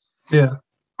communicate. Yeah.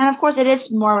 And of course it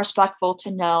is more respectful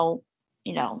to know,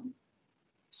 you know,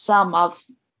 some of,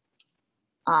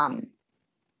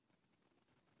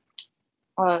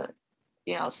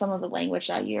 you know, some of the language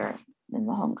that you're in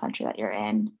the home country that you're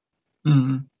in.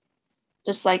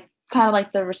 Just like kind of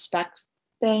like the respect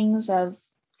things of,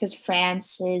 because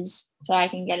France is, so I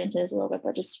can get into this a little bit,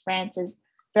 but just France is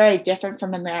very different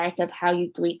from America of how you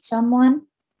greet someone.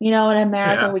 You know, in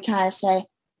America, we kind of say,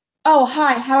 oh,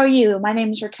 hi, how are you? My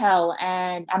name is Raquel,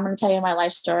 and I'm going to tell you my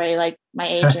life story, like my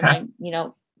age and my, you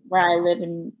know, where I live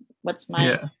and what's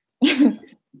my,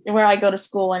 where I go to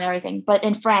school and everything. But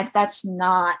in France, that's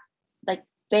not, like,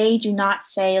 they do not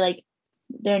say, like,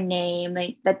 their name,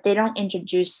 that they don't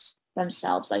introduce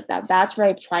themselves like that. That's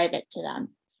very private to them.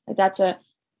 Like, that's like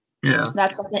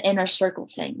an inner circle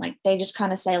thing. Like, they just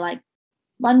kind of say, like,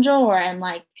 bonjour, and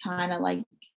like kind of like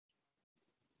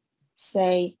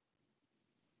say,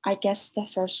 I guess the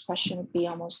first question would be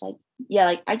almost like,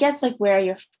 like I guess like where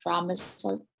you're from is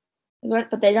like,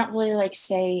 but they don't really like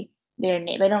say their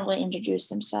name. They don't really introduce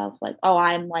themselves like, oh,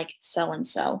 I'm like so and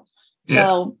so.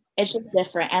 So it's just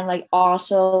different. And like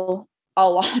also a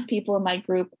lot of people in my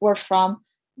group were from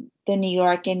the New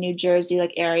York and New Jersey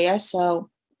like area. So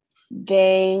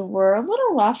they were a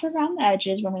little rough around the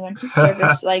edges when we went to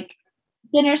service, like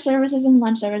dinner services and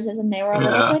lunch services, and they were a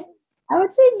little bit, I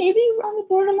would say maybe on the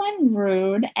borderline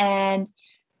rude. And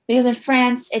because in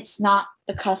France, it's not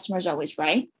the customer's always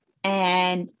right.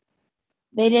 And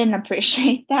they didn't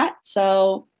appreciate that.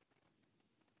 So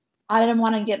I didn't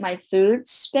want to get my food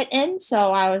spit in.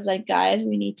 So I was like, guys,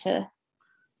 we need to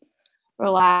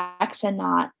relax and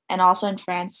not. And also in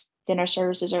France, dinner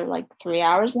services are like 3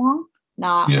 hours long,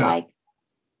 not like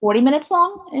 40 minutes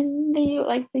long in the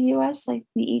US. Like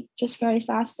we eat just very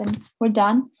fast and we're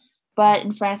done. But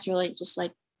in France, really just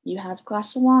like you have a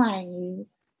glass of wine, you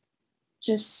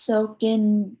just soak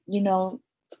in, you know,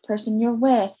 the person you're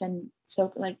with and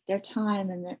soak like their time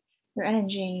and their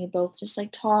energy, and you both just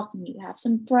like talk and you have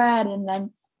some bread and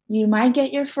then you might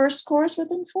get your first course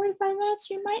within 45 minutes,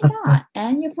 you might not,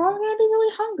 and you're probably going to be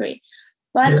really hungry.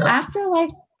 But after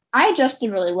like, I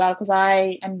adjusted really well because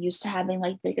I am used to having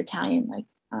like big Italian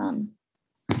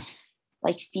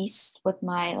like feasts with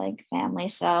my like family.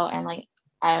 So, and like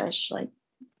Irish like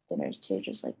dinners too,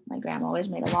 just like my grandma always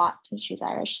made a lot because she's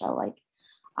Irish. So like,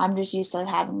 I'm just used to like,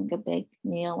 having like, a big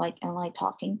meal like and like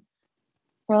talking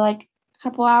for like a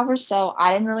couple hours. So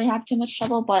I didn't really have too much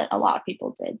trouble, but a lot of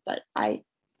people did. But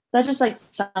that's just like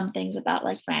some things about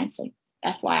like France, like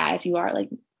FYI, if you are like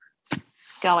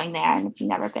going there and if you've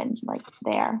never been like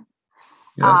there.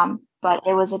 But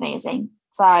it was amazing.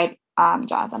 Sorry,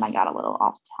 Jonathan, I got a little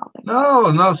off topic.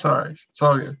 No, sorry. It's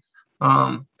all good.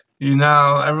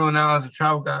 Everyone now has a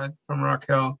travel guide from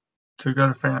Raquel to go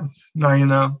to France. Now you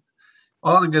know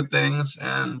all the good things,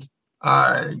 and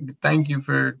I thank you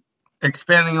for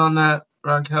expanding on that,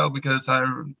 Raquel, because I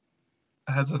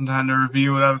had some time to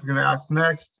review what I was going to ask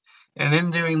next. And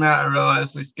in doing that, I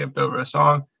realized we skipped over a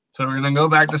song. So we're going to go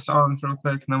back to songs real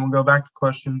quick, and then we'll go back to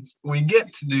questions. We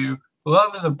get to do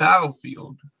Love is a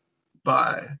Battlefield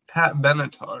by Pat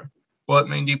Benatar. What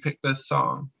made you pick this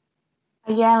song?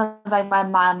 Again, like my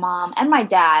mom and my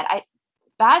dad.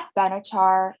 Pat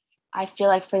Benatar, I feel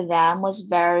like for them was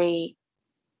very,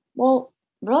 well,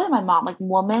 really my mom, like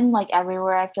woman, like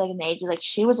everywhere. I feel like in the 80s, like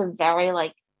she was a very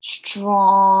like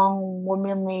strong,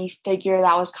 womanly figure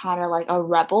that was kind of like a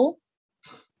rebel.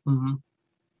 Mm-hmm.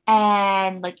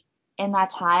 And like in that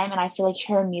time, and I feel like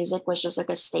her music was just like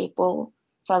a staple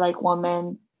for like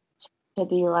women to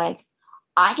be like,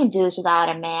 I can do this without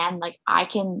a man. Like I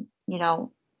can,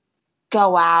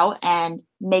 go out and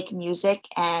make music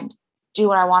and do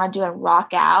what I want to do and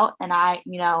rock out. And I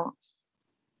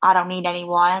don't need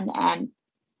anyone. And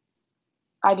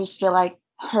I just feel like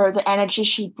the energy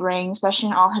she brings, especially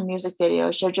in all her music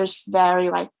videos, they're just very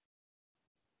like,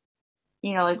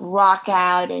 like rock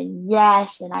out and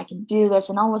yes, and I can do this,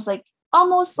 and almost like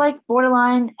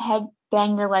borderline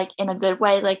headbanger, like in a good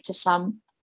way, like to some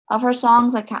of her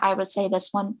songs. Like I would say this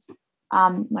one,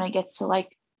 when it gets to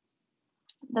like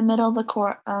the middle of the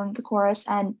chorus,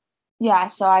 and yeah,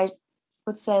 so I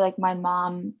would say like my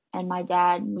mom and my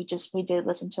dad, we did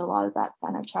listen to a lot of that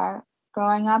Benatar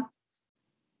growing up,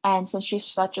 and since she's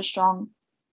such a strong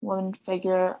woman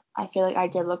figure, I feel like I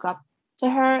did look up to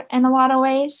her in a lot of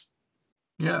ways.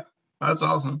 Yeah, that's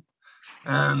awesome.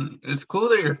 And it's cool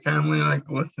that your family like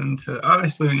listen to,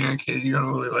 obviously when you're a kid, you don't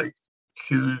really like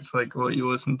choose like what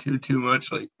you listen to too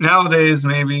much. Like nowadays,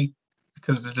 maybe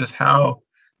because of just how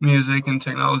music and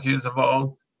technology has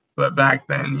evolved. But back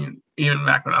then, even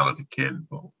back when I was a kid,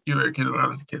 well, you were a kid when I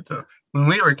was a kid. So when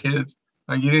we were kids,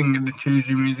 like you didn't get to choose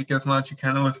your music as much. You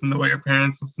kind of listened to what your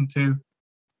parents listened to.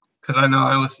 Because I know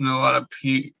I listened to a lot of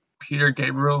Peter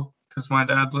Gabriel because my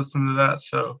dad listened to that.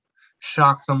 So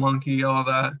Shock the Monkey, all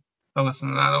that. I listen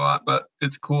to that a lot, but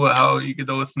it's cool how you get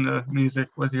to listen to music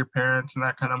with your parents, and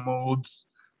that kind of molds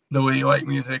the way you like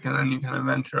music, and then you kind of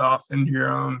venture off into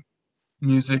your own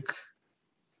music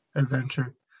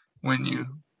adventure when you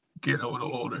get a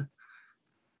little older.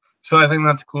 So I think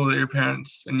that's cool that your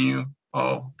parents and you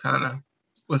all kind of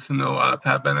listen to a lot of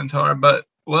Pat Benatar. But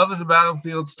Love is a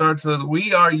Battlefield starts with,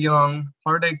 we are young,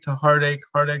 heartache to heartache,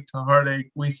 heartache to heartache,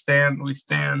 we stand.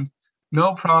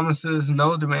 No promises,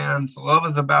 no demands. Love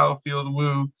is a battlefield,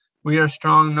 woo. We are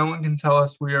strong. No one can tell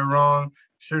us we are wrong.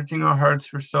 Searching our hearts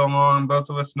for so long, both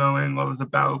of us knowing love is a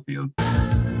battlefield.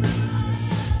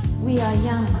 We are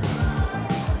young.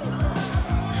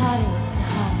 Heartache to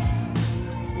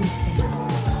heartache, we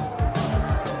stand.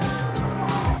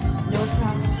 No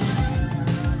promises,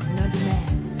 no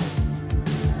demands.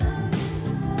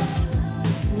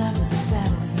 Love is a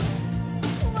battlefield.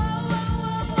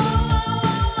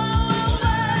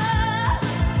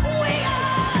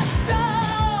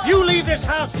 You leave this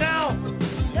house now.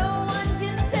 No one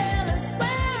can tell us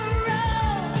we're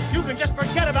wrong. You can just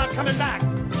forget about coming back.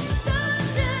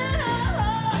 Searching our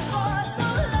hearts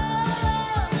for love.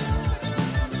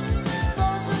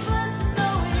 Both of us knowing love is a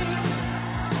battlefield.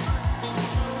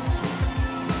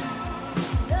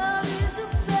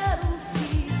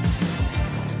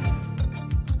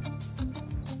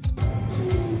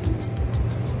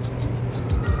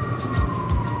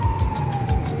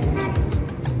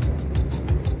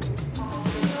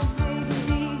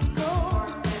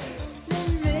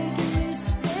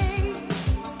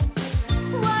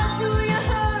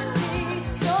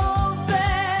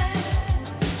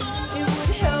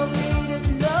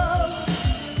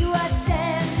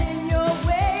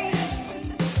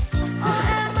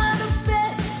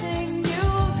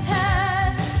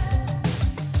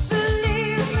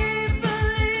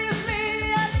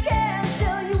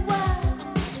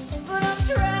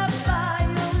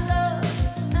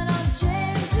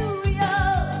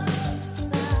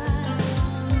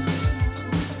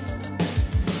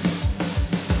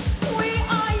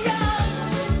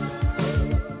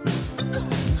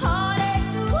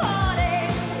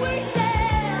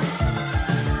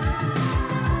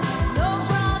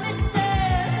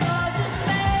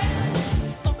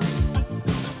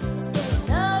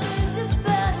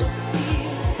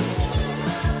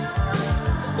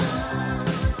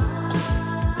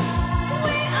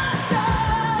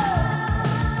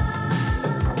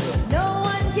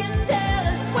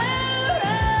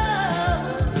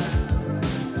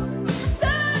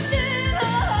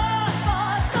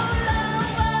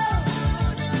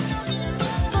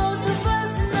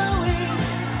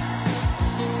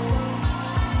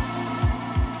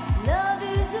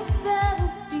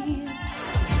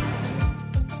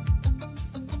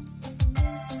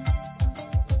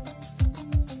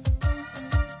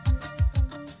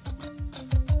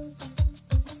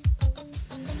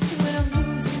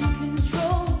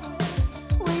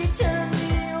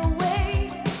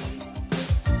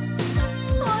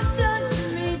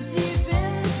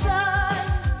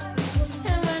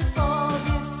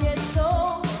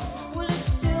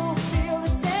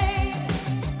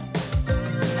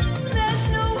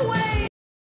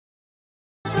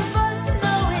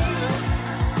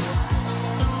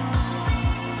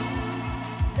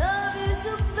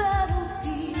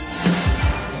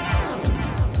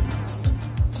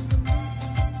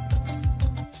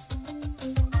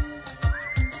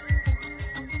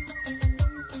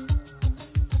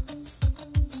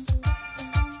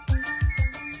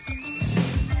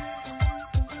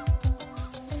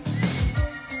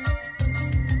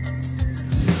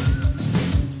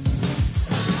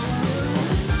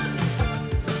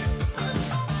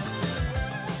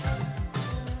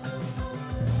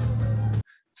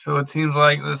 So it seems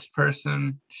like this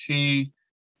person, she's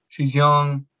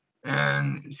young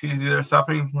and she's either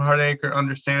suffering from heartache or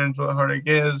understands what heartache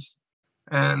is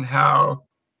and how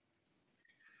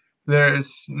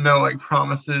there's no like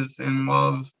promises in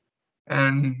love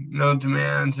and no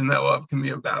demands, and that love can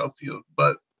be a battlefield.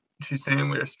 But she's saying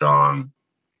we're strong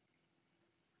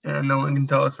and no one can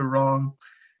tell us we're wrong.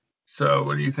 So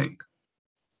what do you think?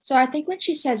 So I think when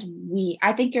she says we,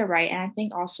 I think you're right. And I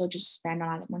think also just expand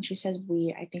on it. When she says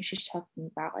we, I think she's talking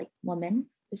about like women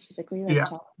specifically, like Yeah.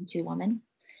 talking to women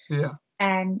Yeah.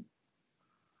 and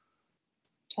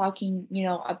talking,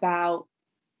 about,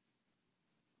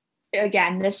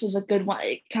 again, this is a good one.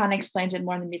 It kind of explains it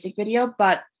more in the music video,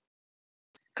 but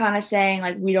kind of saying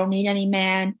like, we don't need any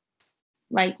man.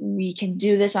 Like we can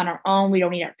do this on our own. We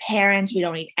don't need our parents. We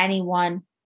don't need anyone.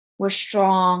 We're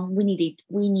strong. We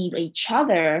need each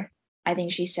other. I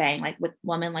think she's saying like with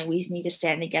women, like we need to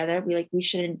stand together. We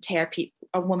shouldn't tear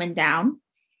a woman down.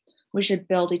 We should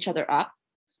build each other up,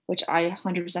 which I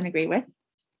 100% agree with.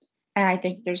 And I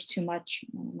think there's too much,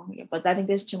 but I think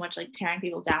there's too much like tearing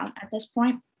people down at this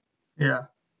point. Yeah.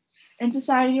 In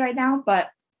society right now. But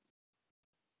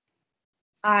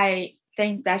I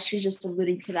think that she's just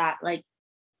alluding to that, like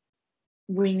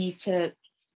we need to,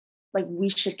 like we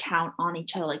should count on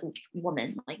each other, like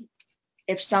women. Like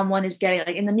if someone is getting,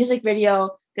 like in the music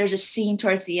video, there's a scene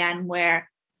towards the end where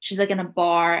she's like in a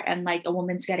bar and like a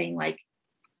woman's getting like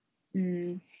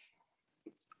kind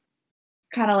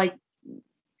of like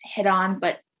hit on,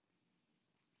 but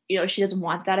she doesn't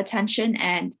want that attention,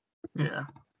 and Yeah.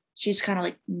 she's kind of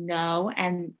like no,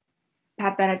 and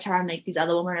Pat Benatar and like these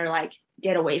other women are like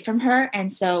get away from her, and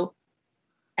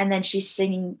then she's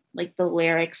singing like the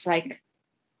lyrics like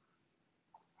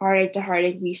heartache to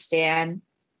heartache we stand,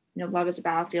 love is a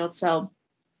battlefield. So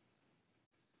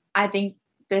I think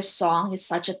this song is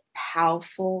such a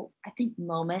powerful, I think,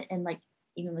 moment in like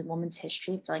even like women's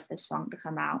history for like this song to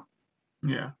come out.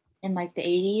 Yeah. In like the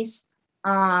 80s.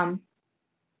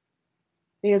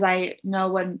 Because I know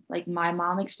when like my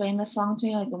mom explained this song to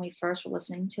me, like when we first were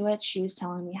listening to it, she was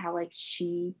telling me how like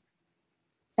she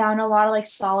found a lot of like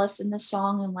solace in this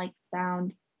song and like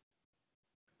found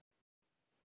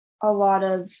a lot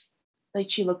of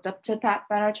like she looked up to Pat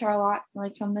Benatar a lot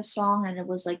like from this song, and it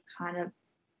was like kind of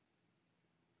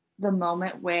the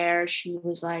moment where she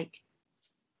was like,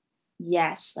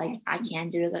 yes, like I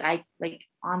can do this, like I like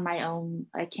on my own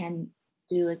I can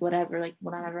do like whatever, like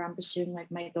whenever I'm pursuing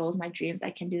like my goals, my dreams,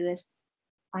 I can do this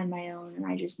on my own, and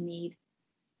I just need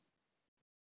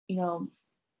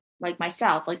like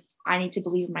myself, like I need to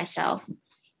believe in myself.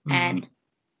 Mm-hmm. And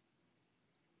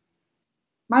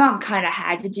my mom kind of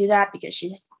had to do that because she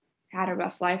just had a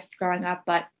rough life growing up,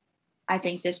 but I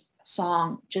think this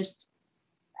song just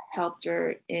helped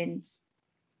her in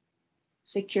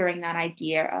securing that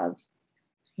idea of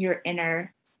your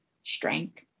inner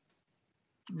strength.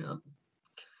 Yeah.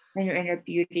 And your inner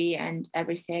beauty and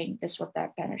everything. This is what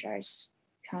that Benatar is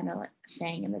kind of like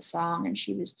saying in the song. And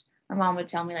my mom would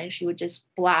tell me like she would just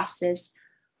blast this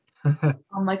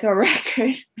on like a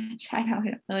record, which I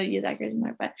don't really use that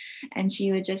anymore, and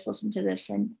she would just listen to this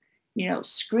and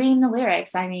scream the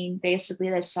lyrics. I mean, basically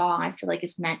this song I feel like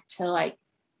is meant to like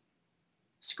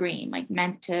scream, like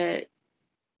meant to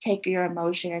take your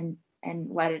emotion and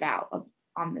let it out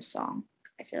on this song.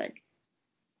 I feel like.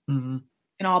 Mm-hmm.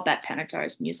 In all Pat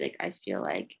Benatar's music, I feel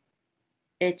like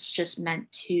it's just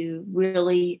meant to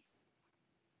really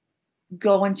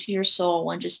go into your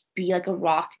soul and just be like a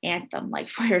rock anthem, like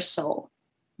for your soul.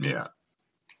 Yeah.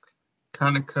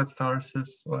 Kind of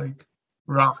catharsis, like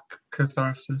rock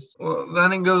catharsis. Well,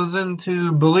 then it goes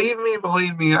into believe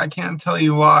me, I can't tell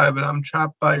you why, but I'm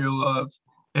trapped by your love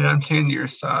and I'm chained to your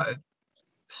side.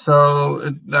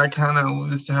 So that kind of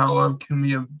alludes to how love can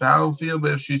be a battlefield,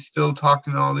 but if she's still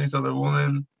talking to all these other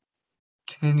women,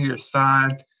 chained to your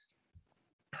side,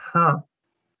 I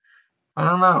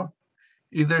don't know.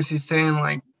 Either she's saying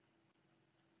like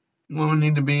women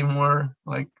need to be more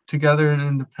like together and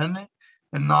independent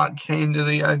and not chained to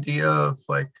the idea of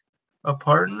like a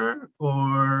partner, or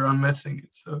I'm missing it.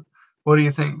 So what do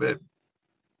you think, babe?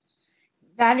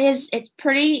 I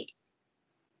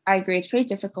agree. It's pretty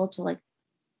difficult to like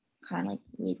kind of like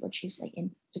read what she's like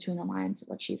in between the lines,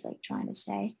 what she's like trying to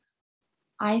say.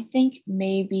 I think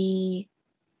maybe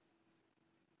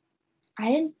I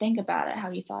didn't think about it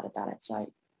how you thought about it.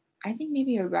 So I think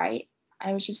maybe you're right.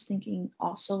 I was just thinking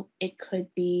also it could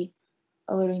be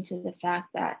alluding to the fact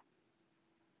that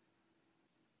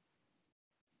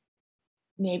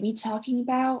maybe talking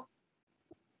about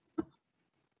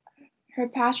her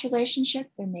past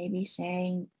relationship, or maybe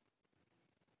saying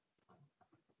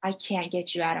I can't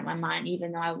get you out of my mind,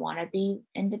 even though I want to be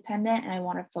independent and I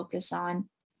want to focus on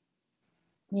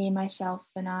me, myself,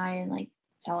 and I, and like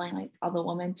telling like other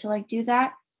women to like do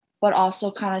that, but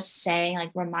also kind of saying,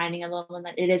 like reminding a woman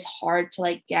that it is hard to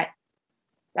like get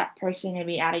that person to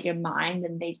be out of your mind,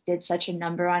 and they did such a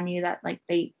number on you that like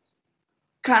they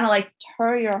kind of like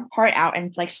tore your heart out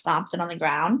and like stomped it on the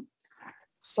ground.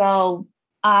 So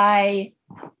I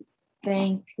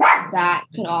think that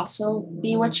could also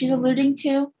be what she's alluding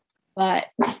to, but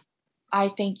I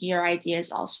think your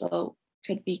ideas also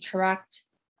could be correct.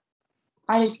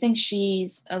 I just think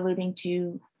she's alluding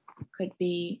to could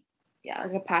be, yeah,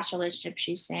 like a past relationship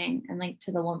she's saying, and like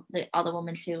to the other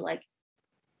woman too, like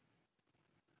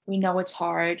we know it's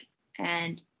hard,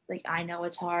 and like I know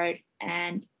it's hard,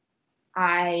 and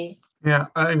Yeah,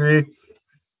 I agree.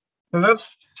 And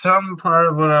that's some part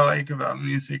of what I like about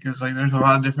music is like there's a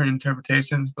lot of different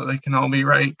interpretations, but they can all be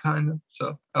right, kind of.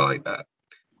 So I like that.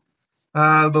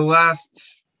 The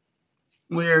last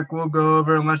lyric we'll go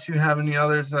over, unless you have any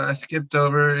others that I skipped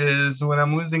over, is when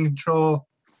I'm losing control,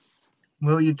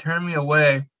 will you turn me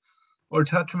away or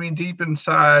touch me deep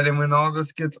inside? And when all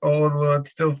this gets old, will it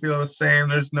still feel the same?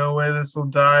 There's no way this will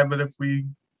die, but if we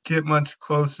get much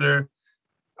closer,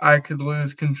 I could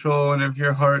lose control. And if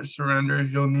your heart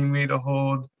surrenders, you'll need me to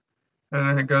hold. And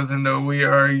then it goes into we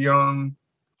are young,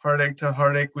 heartache to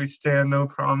heartache we stand, no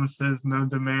promises, no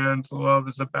demands, love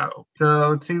is a battle.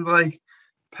 So it seems like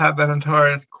Pat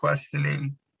Benatar is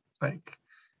questioning, like,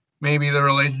 maybe the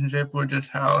relationship or just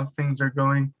how things are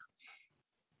going.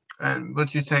 And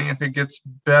what she's saying, if it gets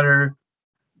better,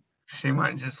 she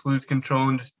might just lose control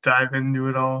and just dive into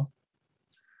it all.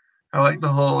 I like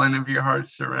the whole, and if your heart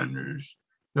surrenders,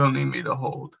 you'll need me to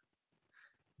hold.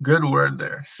 Good word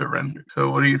there, surrender.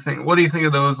 So what do you think? What do you think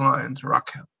of those lines,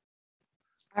 Raquel?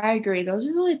 I agree. Those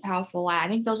are really powerful lines. I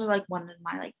think those are like one of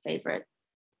my like favorite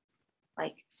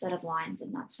like set of lines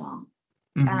in that song.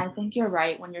 Mhm. And I think you're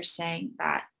right when you're saying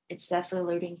that it's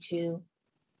definitely alluding to,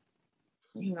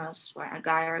 who knows, where a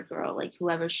guy or a girl, like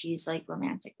whoever she's like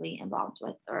romantically involved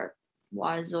with or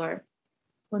was, or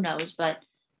who knows. But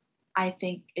I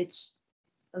think it's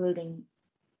alluding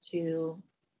to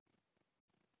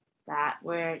that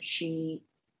where she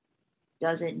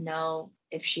doesn't know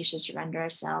if she should surrender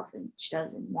herself, and she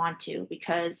doesn't want to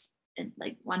because, and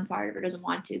like one part of her doesn't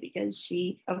want to because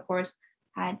she of course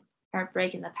had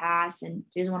heartbreak in the past and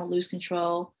she doesn't want to lose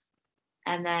control.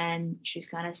 And then she's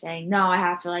kind of saying, no, I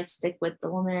have to like stick with the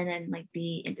woman and like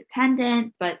be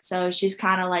independent. But so she's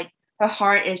kind of like, her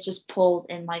heart is just pulled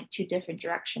in like two different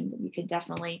directions, and you can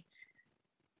definitely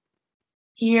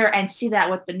hear and see that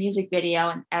with the music video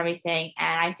and everything.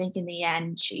 And I think in the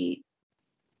end she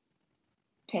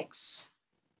picks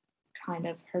kind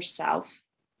of herself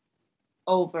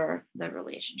over the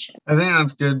relationship. I think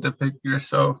that's good to pick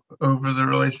yourself over the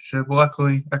relationship.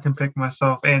 Luckily, I can pick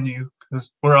myself and you because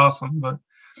we're awesome. But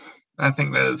I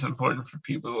think that is important for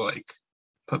people to like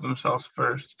put themselves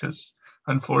first because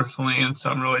unfortunately, in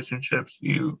some relationships,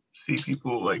 you see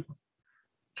people like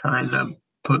trying to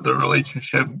put the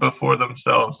relationship before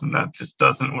themselves, and that just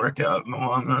doesn't work out in the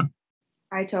long run.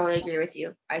 I totally agree with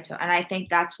you. And I think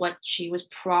that's what she was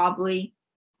probably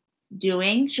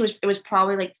doing. It was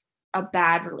probably like a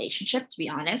bad relationship, to be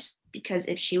honest, because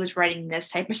if she was writing this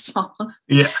type of song,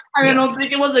 Yeah, I don't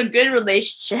think it was a good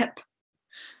relationship.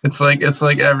 it's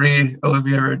like every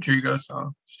Olivia Rodrigo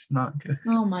song. It's not good.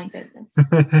 Oh my goodness.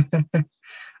 But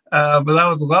that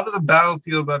was Love of the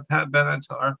Battlefield by Pat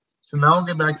Benatar. So now we'll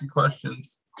get back to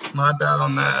questions. My bad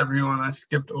on that, everyone. I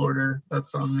skipped order.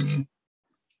 That's on me.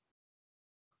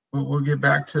 But we'll get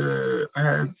back to, I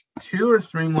had 2 or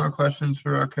 3 more questions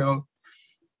for Raquel.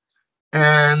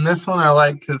 And this one I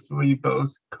like because we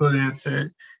both could answer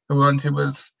it. The one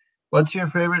was, what's your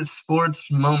favorite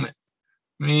sports moment?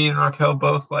 Me and Raquel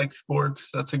both like sports.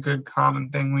 That's a good common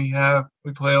thing we have.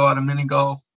 We play a lot of mini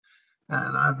golf.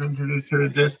 And I've introduced her to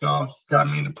disc golf. She's got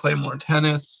me to play more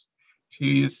tennis.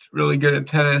 She's really good at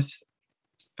tennis.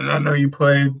 And I know you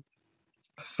played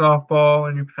softball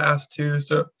in your past too.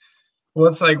 So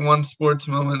what's like one sports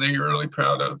moment that you're really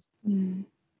proud of?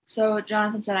 So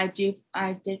Jonathan said I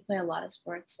did play a lot of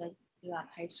sports like throughout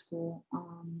high school.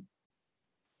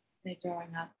 Like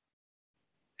growing up,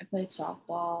 I played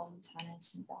softball and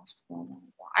tennis and basketball and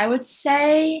volleyball. I would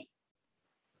say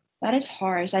that is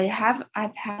hard.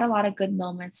 I've had a lot of good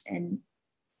moments in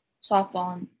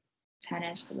softball and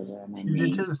tennis because those are my main.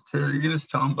 You can just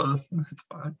tell them both. It's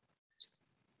fine.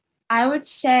 I would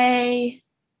say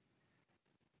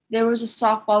there was a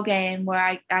softball game where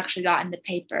I actually got in the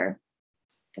paper.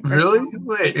 Really?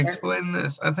 Wait, explain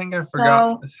this. I think I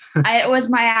forgot this. It was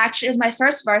my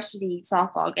first varsity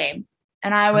softball game.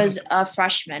 and I was a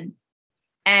freshman.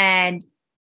 And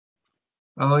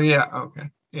Oh yeah. Okay.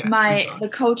 Yeah. the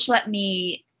coach let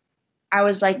me. I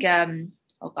was like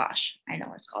oh gosh, I know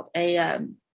what it's called, a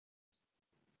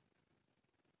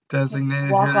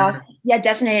Designated walk off. hitter. Yeah,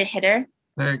 designated hitter.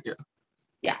 There you go.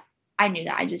 Yeah, I knew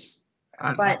that. I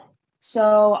know. But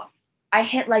so I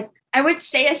hit like, I would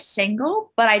say a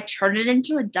single, but I turned it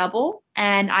into a double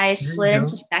and I slid go.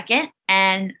 into second,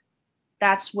 and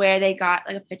that's where they got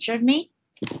like a picture of me.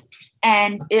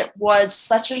 And it was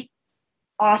such an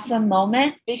awesome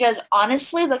moment because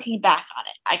honestly, looking back on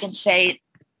it, I can say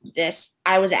this: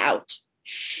 I was out.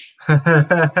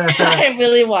 I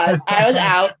really was. I was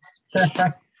out.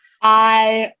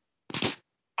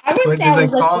 I wouldn't Wait, say did I they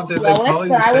was like call- the did they slowest, call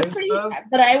but you I was safe, pretty. though?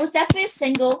 But I was definitely a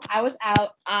single. I was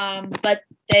out. But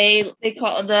they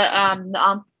called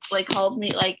called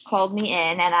me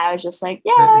in, and I was just like,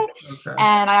 yay! Okay.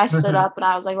 And I stood up, and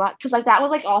I was like, what? Because like that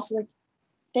was like also like,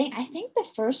 I think the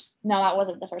first, no, that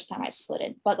wasn't the first time I slid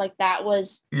in, but like that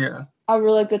was Yeah. a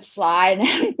really good slide and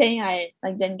everything. I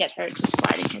like didn't get hurt because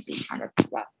sliding can be kind of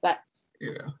rough, but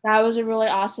Yeah. that was a really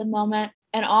awesome moment.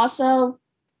 And also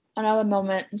another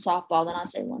moment in softball, then I'll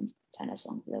say one tennis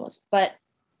one because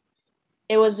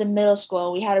it was in middle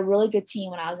school. We had a really good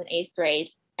team when I was in 8th grade,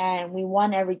 and we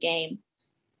won every game.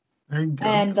 There you go.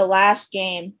 And the last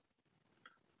game,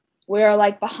 we were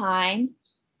like behind,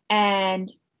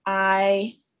 and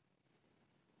I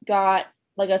got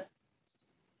like a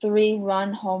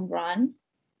 3-run home run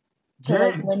to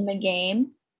like Dang. win the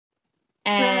game.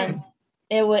 And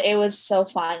Dang. it was so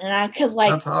fun. And because like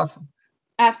That's awesome.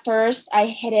 at first I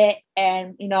hit it,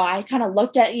 and I kind of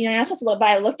looked at, you're not supposed to look, but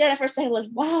I looked at it first and I was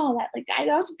like, wow, that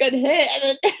was a good hit. And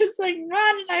then it was like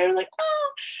run, and I was like,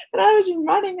 oh, and I was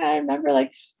running. And I remember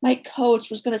like my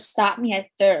coach was gonna stop me at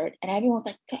third, and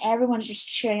everyone's just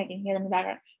cheering. I can hear them in the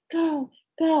background, go.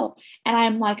 And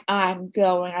I'm like, I'm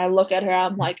going. I look at her,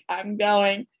 I'm like, I'm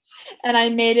going. And I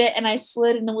made it, and I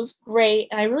slid, and it was great.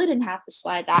 And I really didn't have to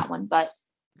slide that one, but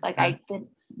like I didn't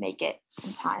make it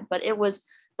in time. But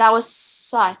that was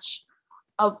such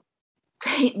a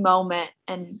great moment,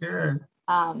 and Good.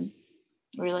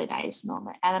 really nice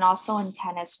moment. And then also in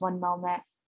tennis, one moment,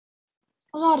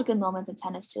 a lot of good moments in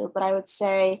tennis too, but I would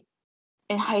say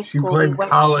in high She school played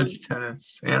college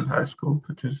tennis and high school,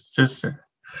 which is just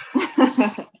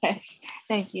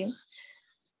Thank you.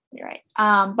 You're right.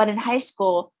 But in high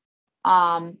school,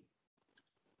 my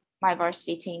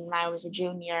varsity team, when I was a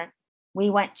junior, we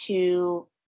went to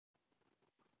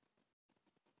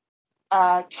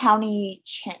the county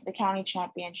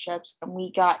championships, and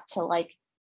we got to like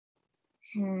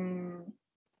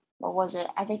what was it?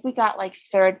 I think we got like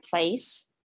 3rd place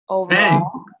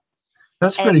overall.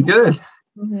 That's pretty good.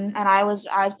 And I was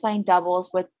playing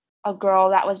doubles with a girl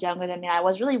that was younger than me. I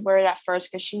was really worried at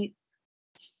first because she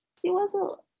was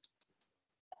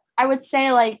I would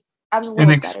say like I was a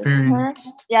little better than her.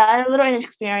 Inexperienced. Yeah, a little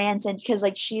inexperienced, and because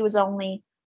like she was only,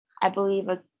 I believe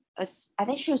I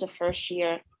think she was a first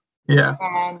year. Yeah.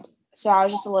 And so I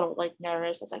was just a little like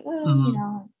nervous. I was like,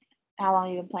 oh, how long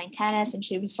have you been playing tennis? And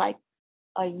she was like,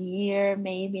 a year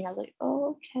maybe. And I was like,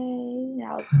 oh, okay. And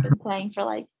I was been playing for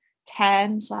like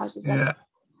 10. So I was just like,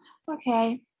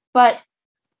 okay. But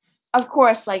of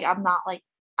course, like I'm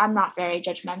not very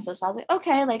judgmental. So I was like,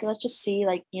 okay, like let's just see,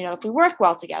 like, if we work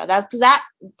well together.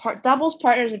 Doubles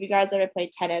partners, if you guys ever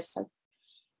played tennis, like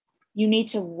you need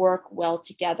to work well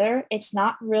together. It's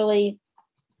not really,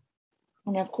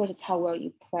 and of course it's how well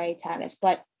you play tennis,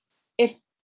 but if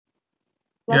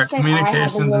let's say I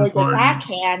have a really good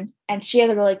backhand and she has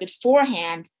a really good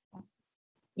forehand,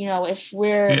 if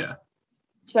we're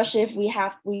especially if we've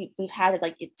had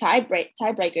like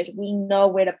tiebreakers, we know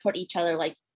where to put each other.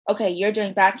 Like, okay, you're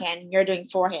doing backhand, you're doing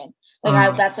forehand.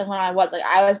 Like that's when I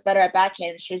was better at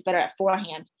backhand and she was better at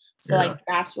forehand. So like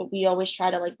that's what we always try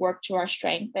to like work to our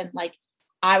strength. And like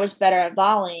I was better at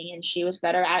volleying and she was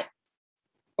better at,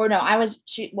 we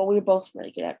were both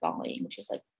really good at volleying, which is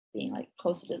like being like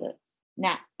closer to the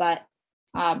net. But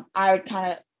I would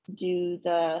kind of do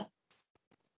the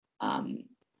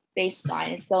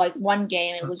baseline. And so like one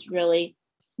game, it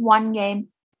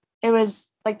was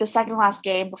like the second last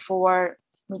game before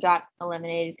we got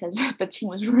eliminated because the team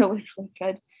was really, really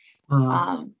good.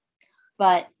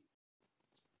 But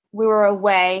we were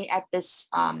away at this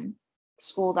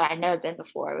school that I'd never been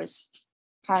before. It was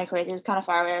kind of crazy. It was kind of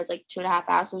far away. It was like 2.5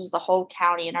 hours. It was the whole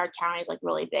county, and our county is like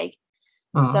really big.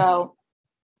 So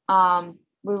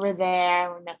we were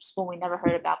there. We met school we never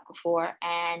heard about before,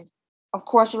 and of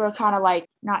course we were kind of like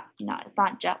it's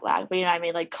not jet lag, but you know what I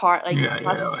mean, like car, like Yeah,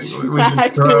 bus like we lag.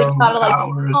 just We were drove kind of like,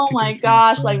 hours oh to my get to the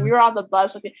gosh, like we class. were on the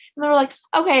bus with you, and they were like,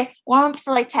 okay, warm up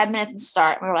for like 10 minutes and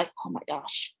start. And we were like, oh my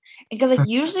gosh, because like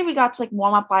usually we got to like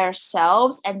warm up by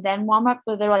ourselves and then warm up,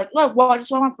 but they're like, look, well,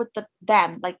 just warm up with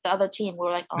them, like the other team. We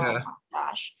were like, oh Yeah. my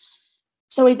gosh.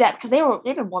 So we did, because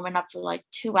they've been warming up for like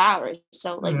 2 hours.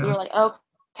 So like we Yeah. were like,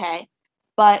 okay.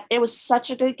 But it was such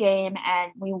a good game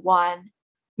and we won.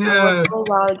 We Yeah. worked really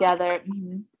well together.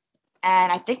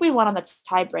 And I think we won on the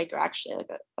tiebreaker, actually,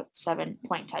 like a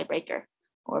 7-point tiebreaker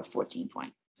or 14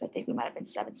 points. So I think we might have been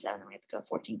 7-7 and we had to go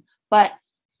 14. But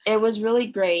it was really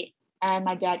great. And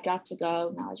my dad got to go,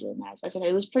 and that was really nice. I said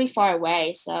it was pretty far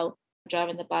away, so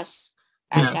driving the bus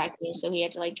at that game, so he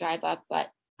had to like drive up. But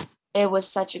it was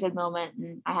such a good moment,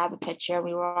 and I have a picture.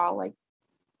 We were all like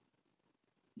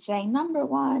saying number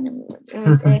one, and it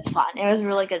was fun. It was a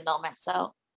really good moment.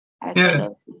 So I would say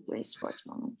those were 3 sports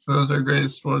moments. Those are great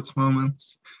sports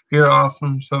moments. You're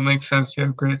awesome, so it makes sense you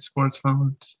have great sports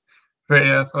moments.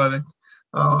 Very athletic.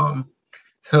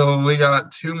 So we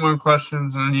got 2 more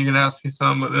questions, and you can ask me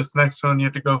some, but this next one you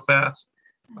have to go fast.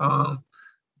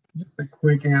 Just a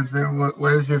quick answer.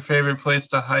 Where's your favorite place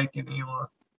to hike in Elon?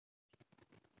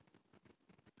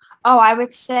 Oh, I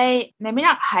would say maybe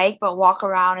not hike, but walk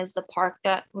around is the park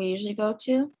that we usually go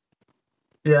to.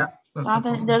 Yeah.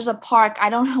 That's There's a park.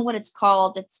 I don't know what it's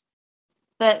called. It's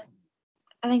I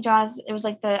think it was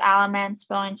like the Alamance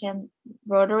Burlington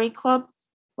Rotary Club.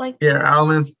 Like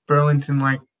Alamance Burlington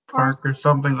Park or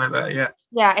something like that. Yeah.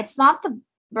 Yeah, it's not the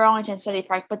Burlington City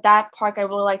Park, but that park I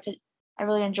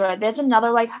really enjoy it. There's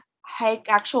another like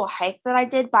actual hike that I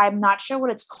did, but I'm not sure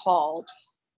what it's called.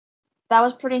 That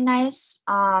was pretty nice.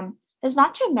 There's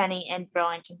not too many in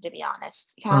Burlington, to be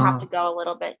honest. You kind of have to go a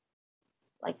little bit,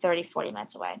 like 30-40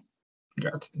 minutes away.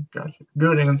 Gotcha.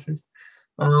 Good answers.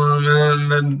 And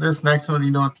then this next one,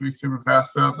 you don't have to be super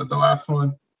fast about, but the last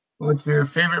one, what's your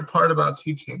favorite part about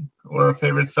teaching, or a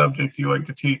favorite subject you like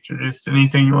to teach, or just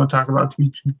anything you want to talk about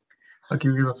teaching? I'll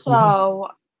give you the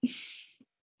floor. So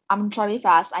I'm gonna try to be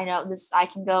fast. I know this. I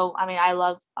can go. I mean,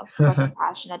 of course, I'm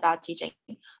passionate about teaching,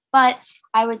 but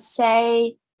I would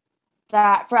say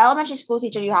that for elementary school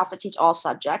teacher, you have to teach all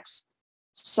subjects.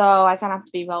 So I kind of have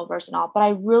to be well versed in all. But I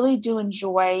really do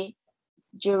enjoy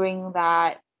doing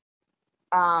that.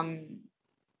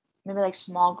 Maybe like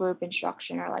small group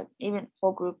instruction or like even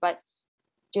whole group, but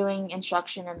doing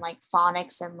instruction in like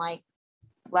phonics and like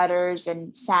letters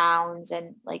and sounds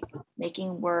and like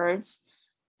making words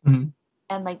and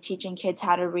like teaching kids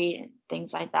how to read and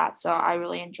things like that. So I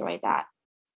really enjoy that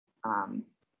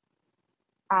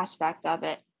aspect of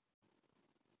it.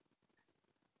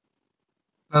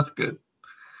 That's good.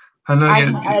 I know.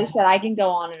 Like I said, I can go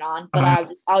on and on, but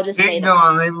I'll just say go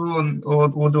on. Maybe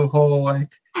we'll do a whole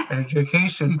like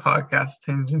education podcast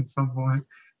tangent at some point.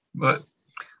 But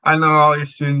I know all your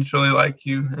students really like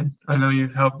you, and I know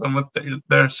you've helped them with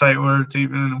their sight words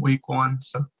even in week 1.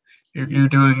 So you're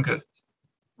doing good.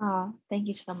 Oh, thank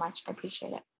you so much. I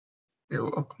appreciate it. You're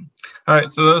welcome. All right,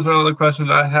 so those are all the questions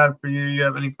I had for you. You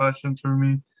have any questions for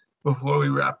me before we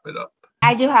wrap it up?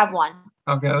 I do have one.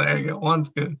 Okay, there you go. One's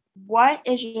good. What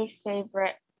is your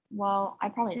favorite? Well, I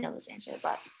probably know this answer,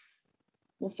 but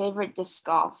your favorite disc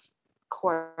golf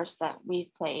course that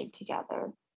we've played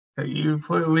together?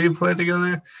 We played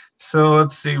together. So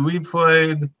let's see. We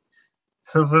played.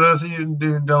 So for those of you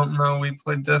who don't know, we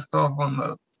played disc golf on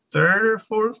the 3rd or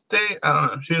 4th day. I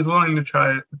don't know. She was willing to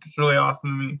try it, which is really awesome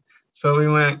to me. So we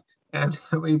went and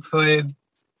we played.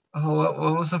 Oh, what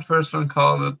was the first one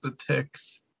called at the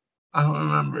Ticks? I don't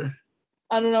remember.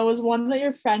 I don't know. It was one that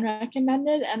your friend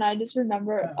recommended, and I just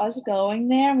remember us going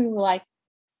there, and we were like,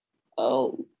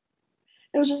 "Oh."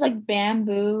 It was just like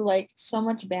bamboo, like so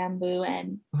much bamboo,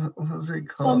 and what was it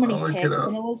called? so many ticks,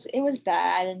 and it was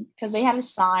bad, and because they had a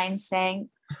sign saying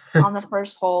on the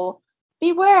first hole,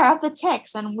 "Beware of the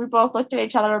ticks," and we both looked at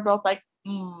each other. We're both like,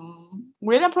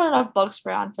 "We didn't put enough bug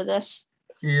spray on for this."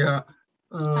 Yeah.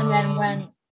 And then when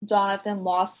Jonathan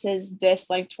lost his disc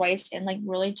like twice in like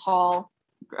really tall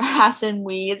grass and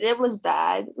weeds, it was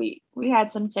bad. We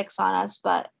had some ticks on us,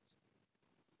 but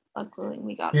luckily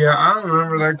we got it. Yeah, I don't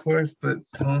remember that course, but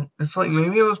it's like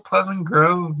maybe it was Pleasant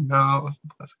Grove. No, it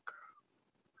wasn't Pleasant Grove.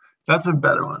 That's a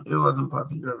better one. It wasn't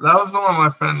Pleasant Grove. That was the one my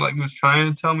friend was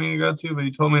trying to tell me to go to, but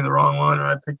he told me the wrong one, or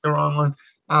I picked the wrong one.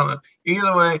 I don't know.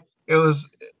 Either way,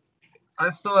 I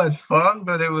still had fun,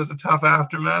 but it was a tough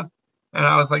aftermath. And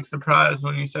I was like surprised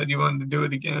when you said you wanted to do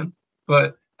it again.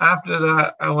 But after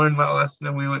that, I learned my lesson,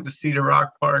 and we went to Cedar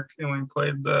Rock Park, and we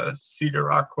played the Cedar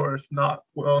Rock course, not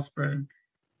Wellspring,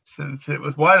 since it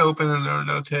was wide open and there were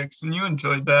no ticks. And you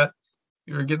enjoyed that.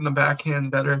 You were getting the backhand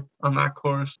better on that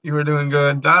course. You were doing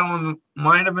good. That one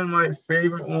might have been my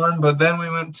favorite one, but then we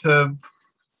went to,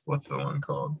 what's the one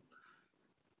called?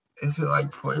 Is it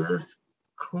like Players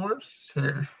Course?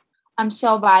 Here. I'm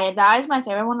so bad. That is my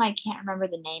favorite one. I can't remember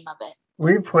the name of it.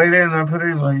 We played it and I put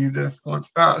it in my U-Disc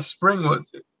once.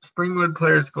 Springwood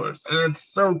Players Course. And it's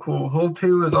so cool. Hole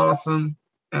 2 is awesome.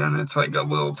 And it's like a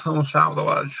little tunnel shot with a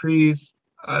lot of trees.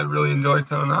 I really enjoyed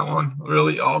throwing that one.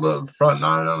 Really, all the front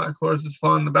nine on that course is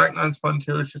fun. The back nine's fun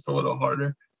too. It's just a little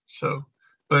harder. So,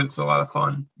 but it's a lot of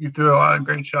fun. You threw a lot of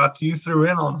great shots. You threw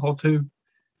in on hole 2.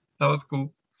 That was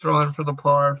cool. Throwing for the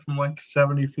par from like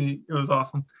 70 feet. It was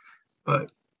awesome.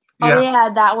 But yeah. Oh, yeah,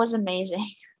 that was amazing.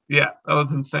 Yeah, that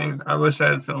was insane. I wish I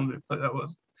had filmed it, but that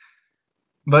wasn't.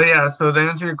 But yeah, so to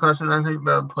answer your question, I think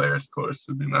the Players Course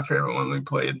would be my favorite one we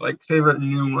played. Like, favorite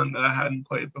new one that I hadn't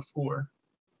played before.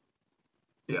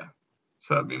 Yeah,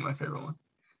 so that'd be my favorite one.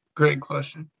 Great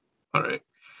question. All right.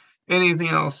 Anything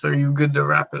else? Are you good to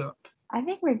wrap it up? I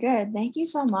think we're good. Thank you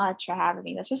so much for having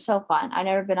me. This was so fun. I've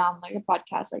never been on like a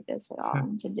podcast like this at all.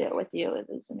 And to do it with you, it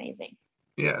was amazing.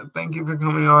 Yeah, thank you for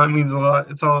coming on. It means a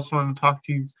lot. It's always fun to talk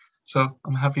to you. So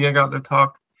I'm happy I got to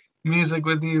talk music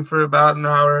with you for about an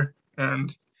hour.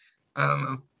 And I don't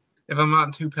know. If I'm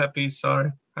not too peppy,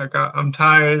 sorry. I'm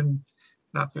tired,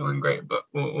 not feeling great, but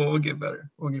we'll get better.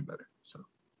 We'll get better. So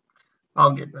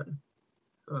I'll get better.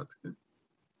 So that's good.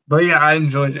 But yeah, I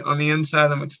enjoyed it. On the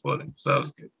inside, I'm exploding. So that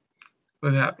was good. I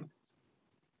was happy.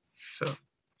 So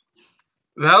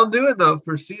that'll do it though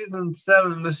for season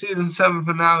 7, the season 7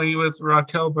 finale with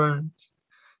Raquel Burns.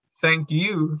 Thank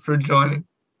you for joining.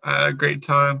 I had a great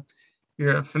time.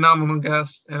 You're a phenomenal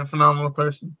guest and a phenomenal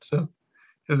person. So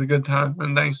it was a good time.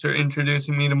 And thanks for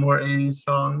introducing me to more 80s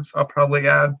songs. I'll probably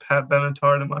add Pat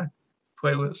Benatar to my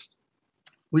playlist.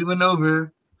 We went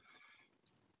over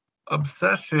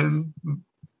Obsession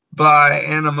by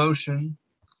Animotion,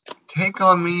 Take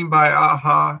On Me by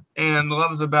Aha, and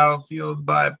Love's a Battlefield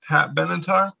by Pat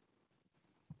Benatar.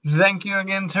 Thank you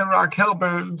again to Raquel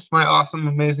Burns, my awesome,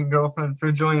 amazing girlfriend,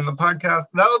 for joining the podcast.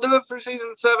 That'll do it for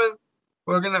season 7.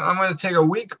 I'm gonna take a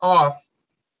week off,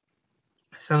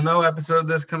 so no episode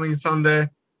this coming Sunday,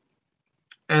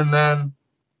 and then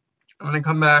I'm gonna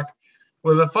come back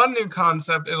with a fun new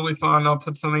concept. It'll be fun. I'll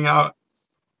put something out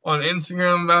on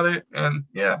Instagram about it, and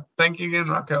yeah, thank you again,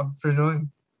 Raquel, for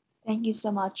joining. Thank you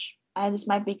so much. This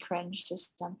might be cringe to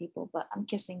some people, but I'm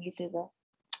kissing you through the.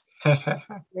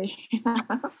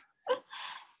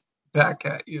 Back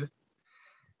at you.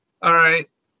 All right.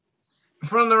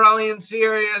 From the Raleigh and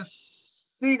Sirius.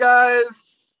 See you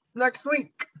guys next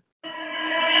week.